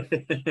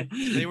that.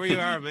 Stay where you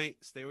are, mate.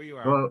 Stay where you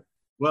are.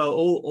 Well,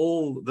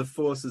 all the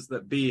forces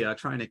that be are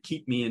trying to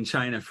keep me in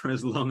China for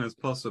as long as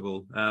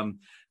possible.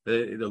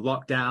 The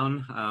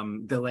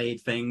lockdown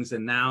delayed things,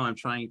 and now I'm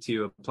trying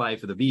to apply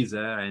for the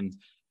visa. And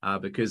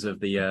because of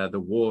the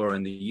war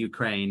in the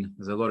Ukraine,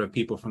 there's a lot of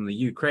people from the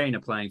Ukraine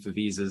applying for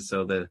visas,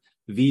 so the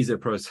visa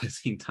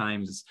processing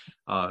times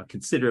are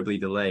considerably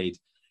delayed.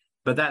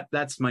 But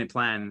that's my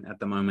plan at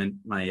the moment.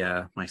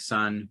 My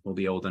son will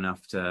be old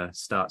enough to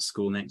start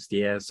school next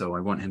year, so I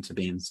want him to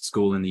be in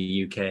school in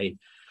the UK.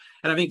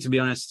 And I think, to be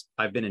honest,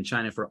 I've been in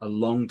China for a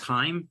long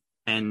time,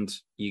 and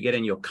you get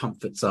in your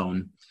comfort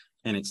zone,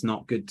 and it's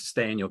not good to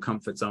stay in your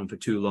comfort zone for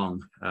too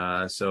long.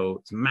 So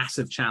it's a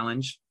massive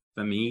challenge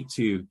for me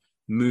to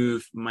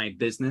move my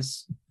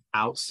business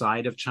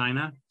outside of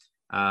China.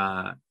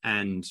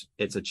 And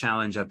it's a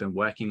challenge I've been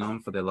working on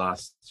for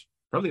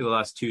probably the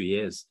last 2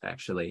 years,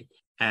 actually.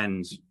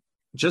 And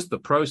just the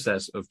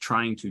process of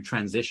trying to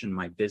transition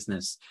my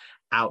business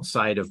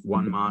outside of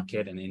one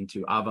market and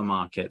into other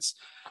markets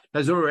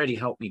has already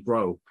helped me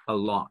grow a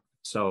lot.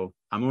 So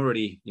I've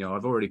already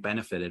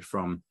benefited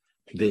from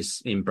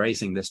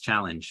embracing this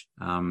challenge.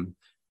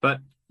 But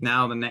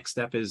now the next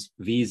step is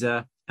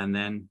visa, and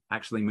then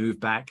actually move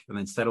back and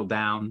then settle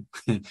down.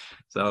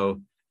 So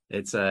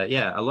it's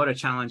a lot of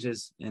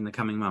challenges in the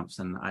coming months,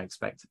 and I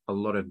expect a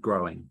lot of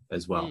growing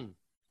as well.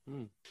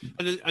 And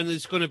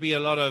there's going to be a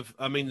lot of,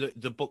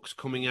 the book's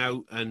coming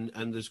out,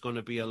 and there's going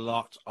to be a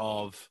lot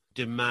of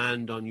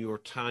demand on your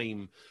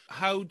time.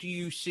 How do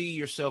you see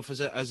yourself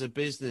as a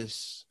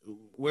business?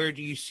 Where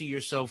do you see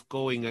yourself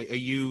going? Are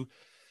you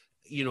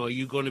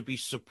going to be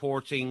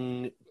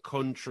supporting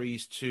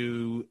countries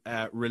to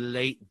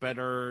relate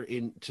better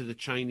into the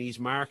Chinese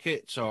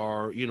markets,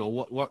 or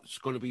what's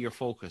going to be your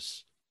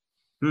focus?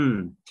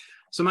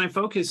 So my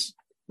focus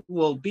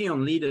will be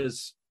on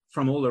leaders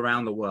from all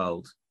around the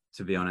world,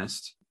 to be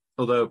honest,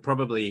 although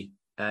probably,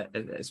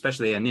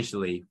 especially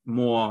initially,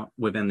 more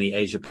within the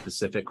Asia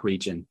Pacific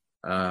region.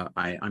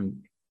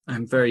 I'm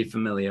very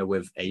familiar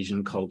with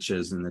Asian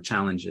cultures and the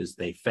challenges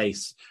they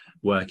face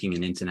working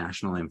in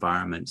international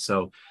environments.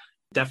 So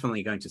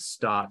definitely going to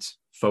start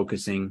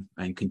focusing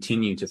and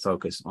continue to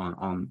focus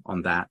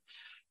on that.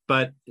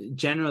 But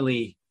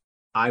generally,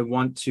 I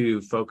want to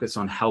focus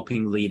on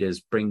helping leaders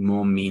bring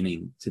more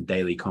meaning to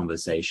daily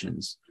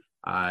conversations.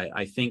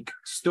 I think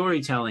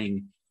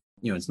storytelling,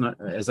 it's not,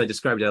 as I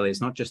described earlier,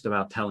 it's not just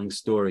about telling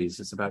stories.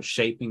 It's about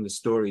shaping the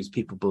stories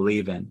people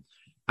believe in.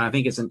 And I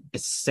think it's an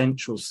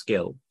essential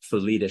skill for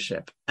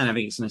leadership. And I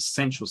think it's an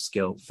essential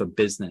skill for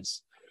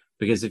business.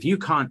 Because if you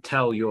can't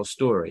tell your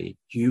story,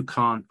 you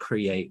can't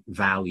create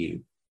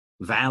value.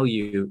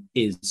 Value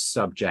is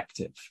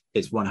subjective.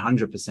 It's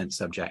 100%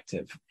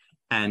 subjective.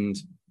 And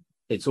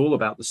it's all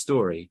about the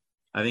story.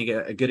 I think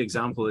a good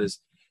example is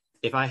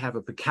if I have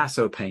a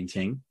Picasso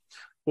painting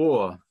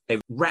or a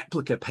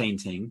replica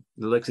painting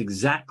that looks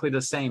exactly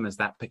the same as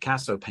that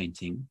Picasso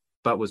painting,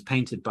 but was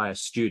painted by a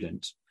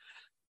student.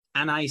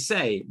 And I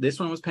say, this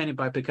one was painted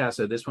by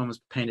Picasso, this one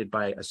was painted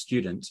by a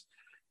student.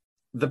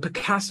 The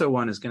Picasso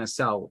one is going to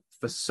sell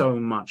for so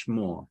much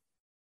more.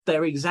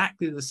 They're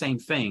exactly the same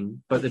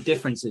thing, but the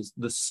difference is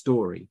the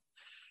story.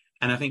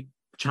 And I think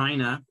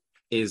China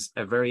is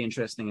a very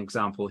interesting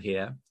example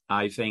here.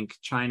 I think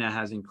China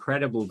has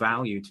incredible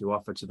value to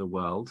offer to the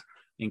world,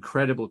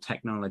 incredible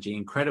technology,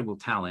 incredible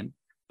talent,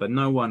 but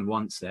no one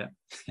wants it.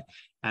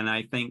 And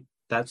I think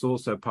that's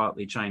also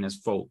partly China's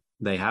fault.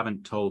 They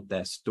haven't told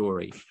their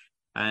story.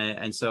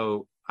 And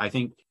so I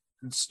think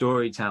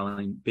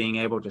storytelling, being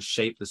able to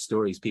shape the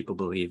stories people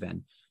believe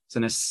in, it's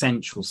an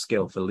essential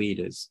skill for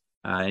leaders.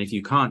 And if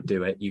you can't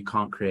do it, you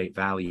can't create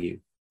value.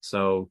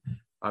 So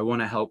I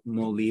want to help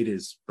more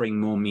leaders bring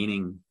more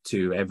meaning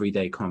to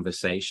everyday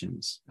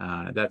conversations.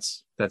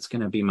 That's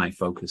going to be my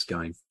focus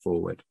going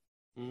forward.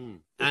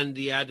 And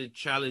the added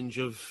challenge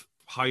of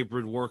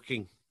hybrid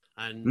working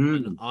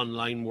and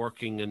online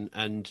working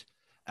and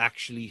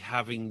actually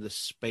having the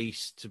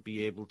space to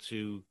be able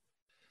to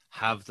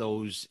have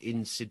those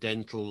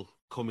incidental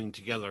coming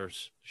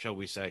togethers, shall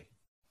we say?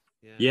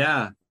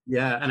 Yeah,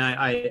 Yeah, and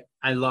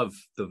I love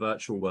the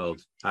virtual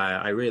world.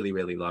 I really,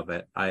 really love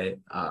it.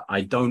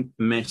 I don't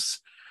miss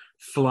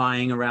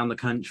flying around the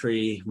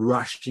country,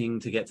 rushing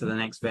to get to the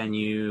next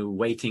venue,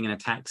 waiting in a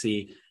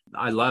taxi.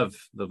 I love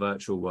the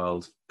virtual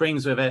world.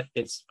 Brings with it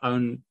its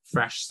own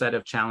fresh set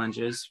of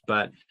challenges,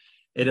 but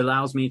it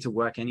allows me to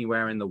work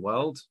anywhere in the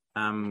world,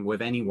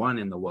 with anyone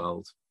in the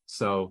world.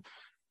 So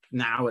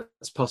now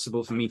it's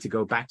possible for me to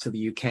go back to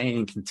the UK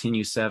and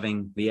continue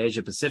serving the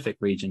Asia Pacific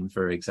region,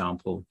 for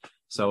example.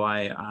 So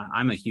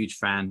I'm a huge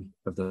fan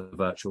of the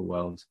virtual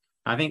world.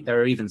 I think there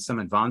are even some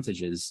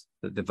advantages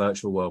that the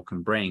virtual world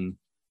can bring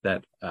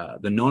that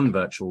the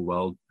non-virtual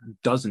world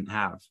doesn't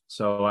have.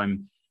 So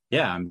I'm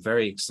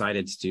very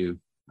excited to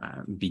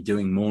be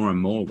doing more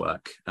and more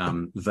work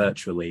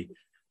virtually.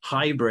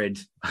 Hybrid,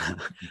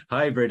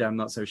 I'm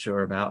not so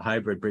sure about.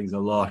 Hybrid brings a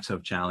lot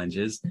of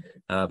challenges,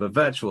 but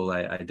virtual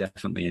I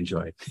definitely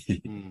enjoy.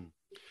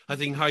 I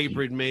think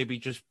hybrid may be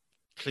just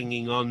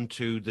clinging on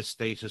to the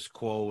status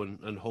quo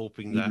and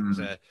hoping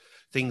that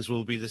things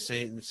will be the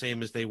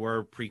same as they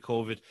were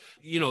pre-COVID.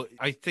 You know,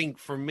 I think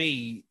for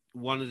me,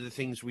 one of the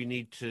things we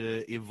need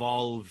to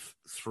evolve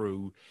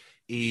through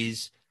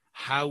is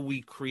how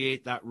we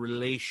create that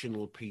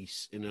relational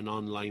piece in an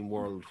online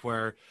world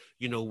where,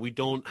 you know, we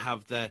don't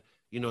have the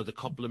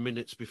couple of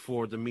minutes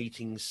before the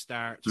meeting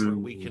starts where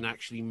we can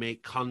actually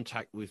make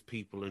contact with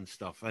people and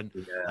stuff. And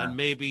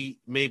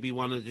maybe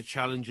one of the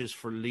challenges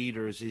for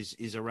leaders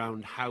is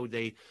around how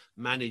they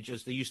manage,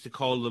 as they used to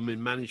call them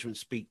in management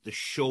speak, the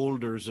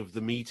shoulders of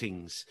the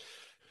meetings.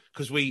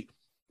 Because we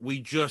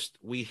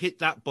hit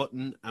that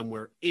button and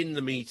we're in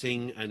the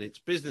meeting and it's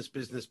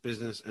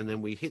business, and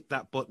then we hit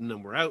that button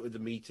and we're out of the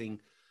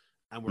meeting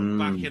and we're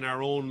back in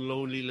our own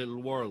lonely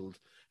little world.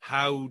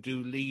 How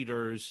do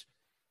leaders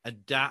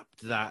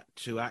adapt that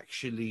to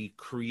actually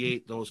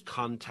create those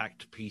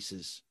contact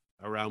pieces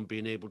around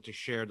being able to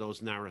share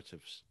those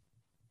narratives?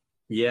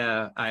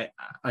 Yeah,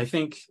 I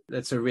think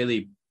that's a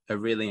really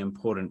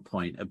important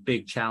point, a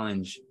big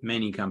challenge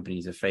many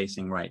companies are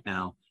facing right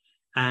now.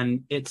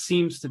 And it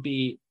seems to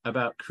be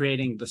about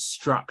creating the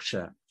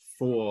structure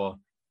for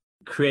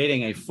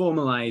creating a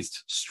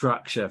formalized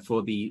structure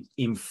for the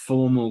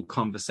informal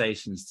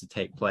conversations to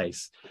take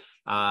place.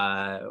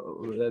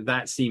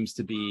 That seems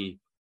to be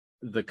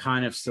the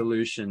kind of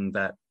solution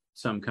that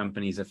some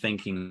companies are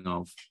thinking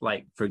of,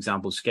 like, for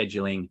example,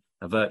 scheduling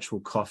a virtual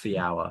coffee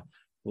hour.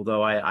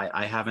 Although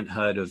I haven't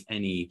heard of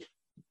any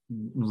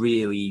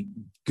really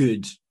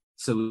good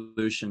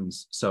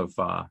solutions so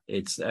far.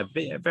 It's a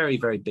very,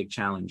 very big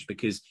challenge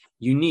because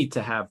you need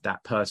to have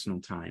that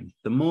personal time.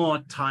 The more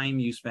time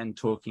you spend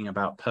talking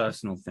about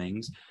personal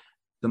things,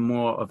 the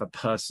more of a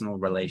personal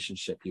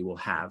relationship you will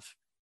have.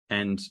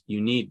 And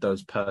you need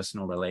those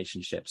personal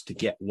relationships to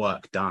get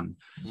work done.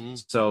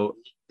 So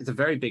it's a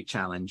very big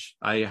challenge.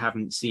 I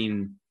haven't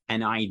seen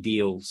an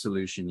ideal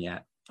solution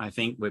yet. I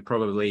think we're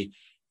probably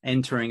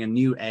entering a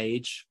new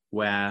age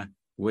where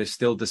we're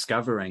still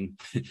discovering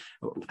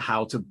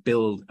how to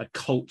build a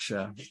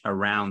culture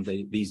around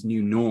these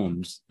new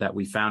norms that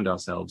we found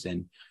ourselves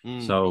in.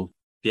 So,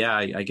 yeah,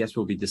 I guess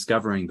we'll be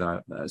discovering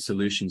the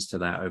solutions to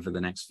that over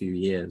the next few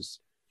years.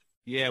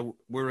 Yeah,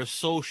 we're a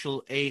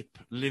social ape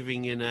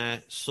living in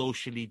a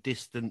socially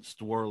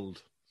distanced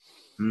world.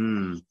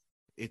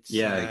 It's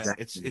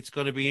exactly. It's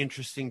going to be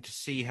interesting to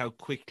see how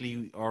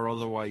quickly or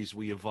otherwise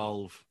we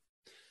evolve.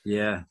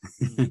 Yeah.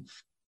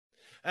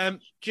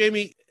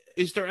 Jamie,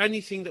 is there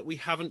anything that we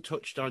haven't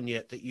touched on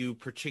yet that you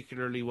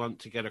particularly want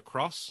to get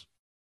across?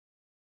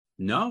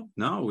 No,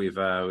 we've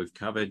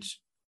covered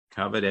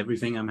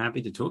everything I'm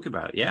happy to talk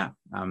about. Yeah,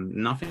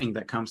 nothing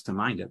that comes to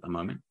mind at the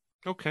moment.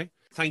 Okay.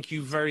 Thank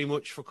you very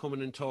much for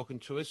coming and talking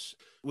to us.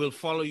 We'll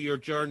follow your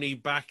journey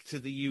back to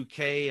the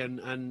UK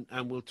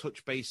and we'll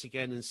touch base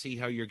again and see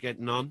how you're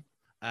getting on.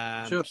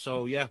 Sure.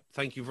 So, yeah,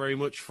 thank you very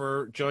much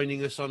for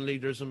joining us on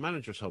Leaders and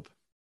Managers Hub.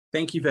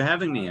 Thank you for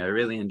having me. I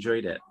really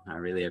enjoyed it. I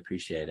really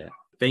appreciate it.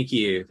 Thank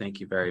you. Thank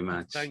you very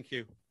much. Thank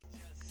you.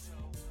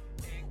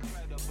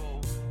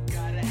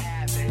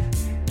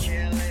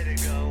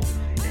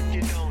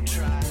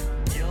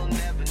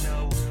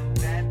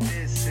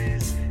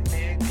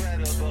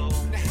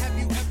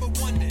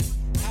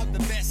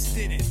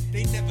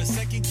 They never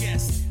second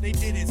guess, they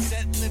didn't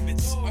set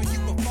limits. Are you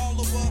a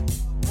follower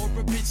or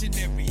a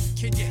visionary?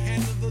 Can you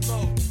handle the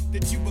load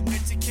that you were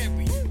meant to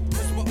carry?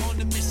 Cause we're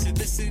on a mission,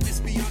 listen, it's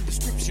beyond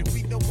description.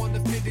 We don't wanna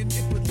fit in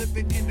if we're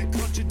living in a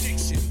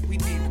contradiction. We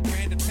need